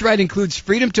 This right includes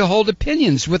freedom to hold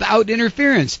opinions without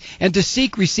interference and to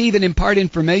seek, receive, and impart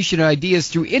information and ideas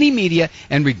through any media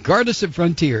and regardless of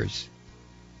frontiers.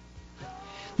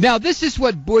 Now, this is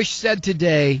what Bush said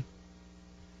today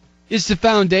is the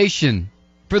foundation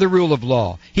for the rule of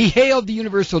law. He hailed the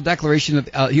Universal Declaration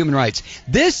of Human Rights.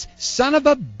 This son of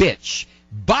a bitch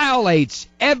violates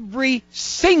every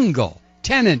single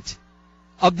tenet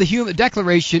of the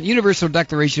Universal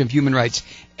Declaration of Human Rights,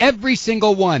 every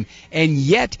single one. And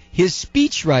yet his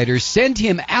speechwriters send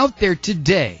him out there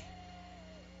today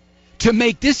to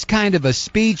make this kind of a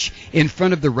speech in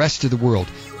front of the rest of the world.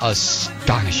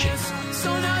 Astonishing.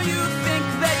 So now you think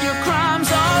that your crimes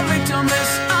are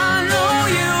victimless. I know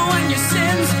you and your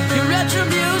sins, your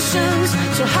retributions.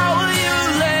 So how will you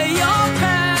lay your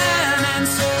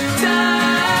penance down?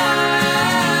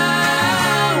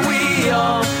 We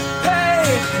all pay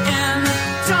in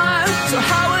time. So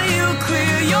how will you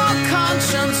clear your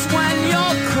conscience when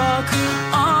your clock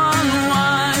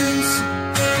unwinds?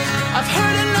 I've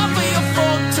heard enough of your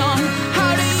forked tongue.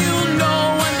 How do you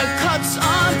know when the cuts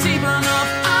are deep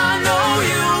enough?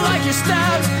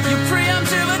 Stabs, your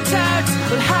preemptive attacks,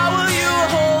 but how will you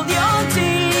hold your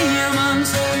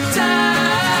demons down?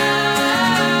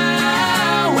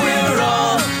 We're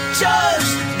all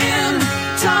judged in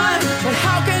time, but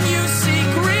how can you seek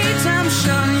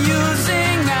redemption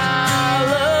using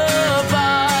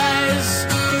alibis?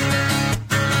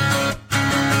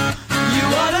 You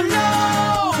ought to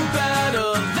know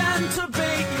better than to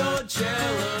bait your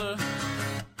jailer.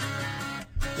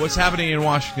 What's happening in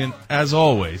Washington, as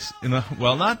always,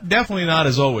 definitely not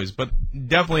as always, but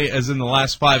definitely as in the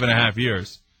last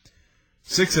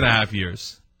 6.5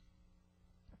 years,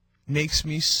 makes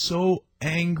me so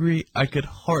angry I could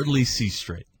hardly see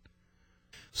straight.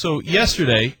 So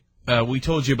yesterday, we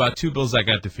told you about two bills that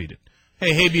got defeated.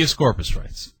 Hey, habeas corpus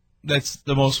rights. That's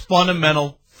the most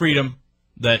fundamental freedom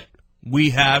that we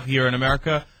have here in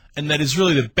America, and that is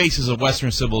really the basis of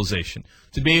Western civilization.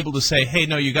 To be able to say, hey,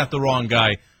 no, you got the wrong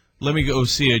guy. Let me go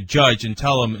see a judge and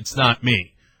tell him it's not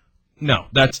me. No,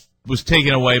 that was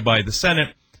taken away by the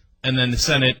Senate, and then the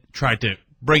Senate tried to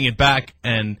bring it back,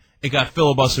 and it got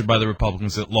filibustered by the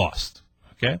Republicans that lost.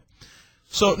 Okay?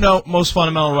 So, no, most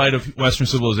fundamental right of Western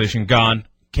civilization gone,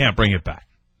 can't bring it back.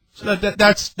 So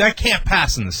that can't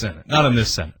pass in the Senate, not in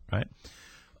this Senate, right?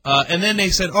 And then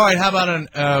they said, all right, how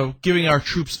about giving our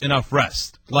troops enough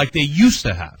rest, like they used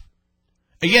to have?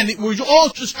 Again, we're all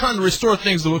just trying to restore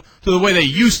things to the way they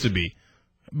used to be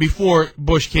before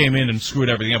Bush came in and screwed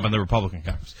everything up on the Republican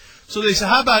Congress. So they said,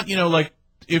 how about, like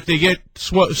if they get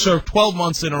served 12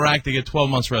 months in Iraq, they get 12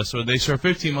 months rest. Or they serve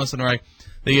 15 months in Iraq,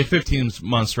 they get 15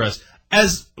 months rest,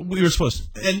 as we were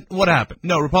supposed to. And what happened?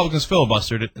 No, Republicans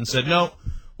filibustered it and said, no,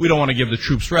 we don't want to give the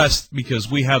troops rest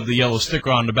because we have the yellow sticker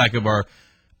on the back of our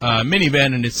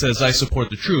minivan and it says, I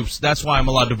support the troops. That's why I'm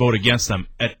allowed to vote against them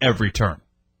at every turn.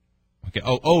 Okay.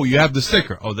 Oh, you have the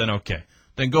sticker. Oh, then okay.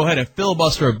 Then go ahead and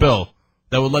filibuster a bill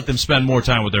that would let them spend more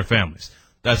time with their families.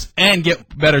 And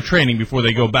get better training before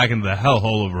they go back into the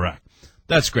hellhole of Iraq.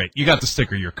 That's great. You got the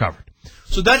sticker. You're covered.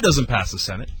 So that doesn't pass the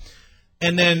Senate.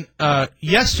 And then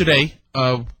yesterday,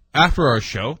 after our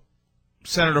show,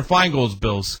 Senator Feingold's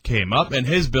bills came up, and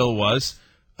his bill was,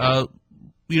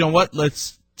 you know what?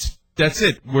 That's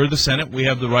it. We're the Senate. We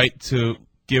have the right to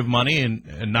give money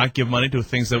and not give money to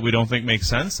things that we don't think make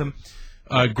sense. And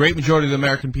a great majority of the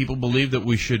American people believe that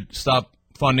we should stop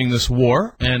funding this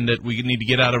war and that we need to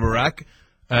get out of Iraq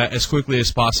as quickly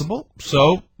as possible.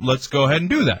 So let's go ahead and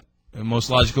do that. The most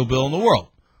logical bill in the world.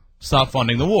 Stop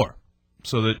funding the war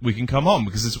so that we can come home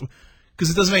because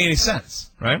it doesn't make any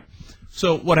sense, right?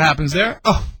 So what happens there?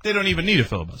 Oh, they don't even need a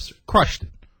filibuster. Crushed it.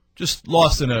 Just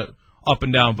lost in a up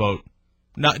and down vote.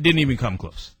 Didn't even come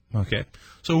close. Okay.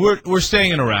 So we're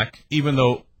staying in Iraq, even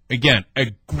though Again,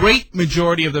 a great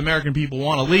majority of the American people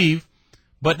want to leave,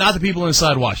 but not the people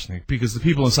inside Washington, because the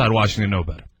people inside Washington know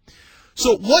better.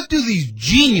 So what do these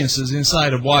geniuses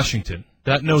inside of Washington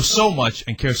that know so much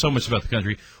and care so much about the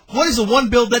country, what is the one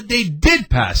bill that they did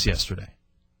pass yesterday?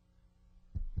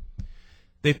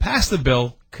 They passed the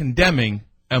bill condemning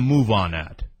a MoveOn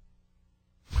ad.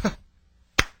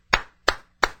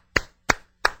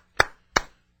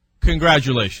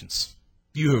 Congratulations.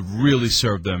 You have really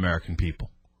served the American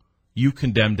people. You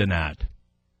condemned an ad.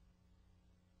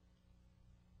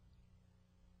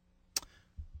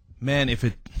 Man,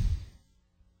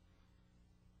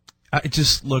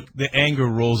 look, the anger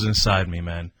rolls inside me,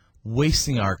 man.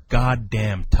 Wasting our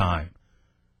goddamn time.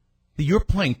 You're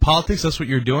playing politics, that's what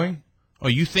you're doing? Oh,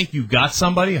 you think you got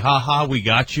somebody? Ha ha, we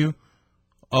got you.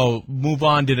 Oh,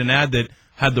 MoveOn did an ad that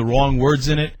had the wrong words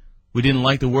in it. We didn't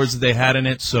like the words that they had in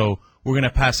it, so we're going to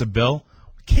pass a bill.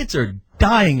 Kids are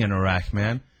dying in Iraq,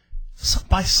 man.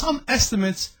 By some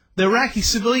estimates, the Iraqi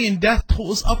civilian death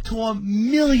toll is up to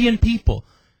 1 million people.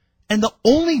 And the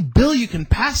only bill you can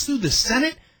pass through the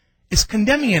Senate is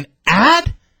condemning an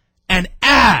ad? An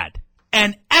ad.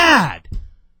 An ad.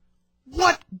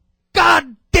 What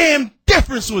goddamn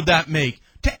difference would that make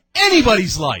to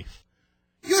anybody's life?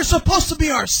 You're supposed to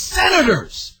be our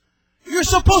senators. You're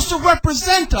supposed to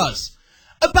represent us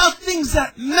about things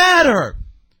that matter.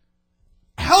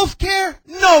 Healthcare?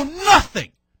 No,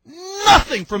 nothing.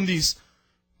 Nothing from these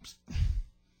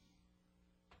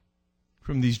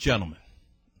gentlemen,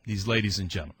 these ladies and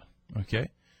gentlemen, okay?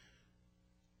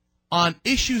 On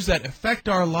issues that affect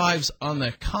our lives, on the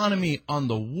economy, on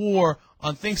the war,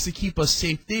 on things to keep us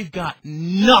safe, they've got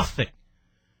nothing.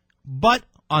 But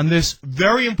on this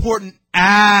very important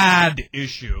ad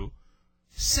issue,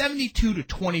 72 to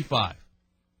 25.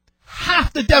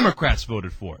 Half the Democrats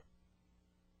voted for it.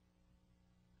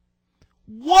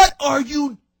 What are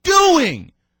you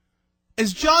doing?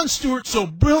 As Jon Stewart so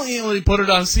brilliantly put it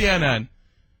on CNN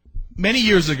many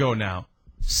years ago now,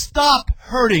 stop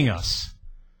hurting us.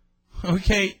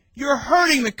 Okay? You're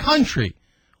hurting the country.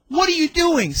 What are you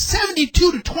doing?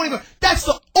 72 to 25. That's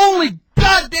the only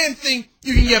goddamn thing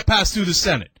you can get passed through the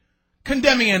Senate.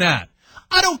 Condemning an ad.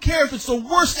 I don't care if it's the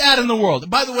worst ad in the world.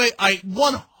 And by the way, I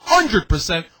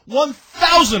 100%,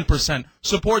 1,000%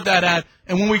 support that ad.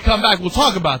 And when we come back, we'll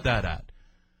talk about that ad.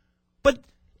 But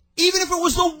even if it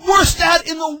was the worst ad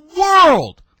in the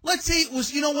world, let's say it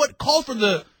was, called for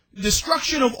the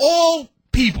destruction of all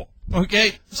people,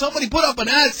 okay? Somebody put up an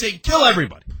ad saying, kill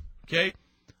everybody, okay?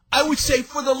 I would say,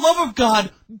 for the love of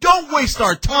God, don't waste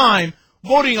our time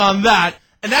voting on that,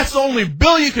 and that's the only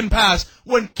bill you can pass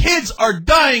when kids are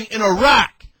dying in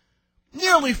Iraq.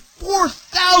 Nearly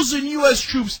 4,000 U.S.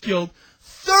 troops killed,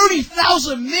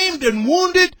 30,000 maimed and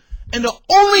wounded, and the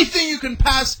only thing you can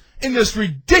pass in this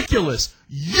ridiculous,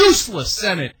 useless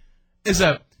Senate is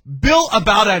a bill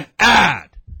about an ad.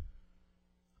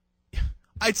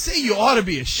 I'd say you ought to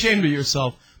be ashamed of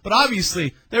yourself, but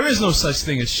obviously there is no such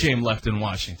thing as shame left in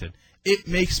Washington. It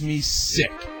makes me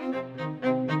sick.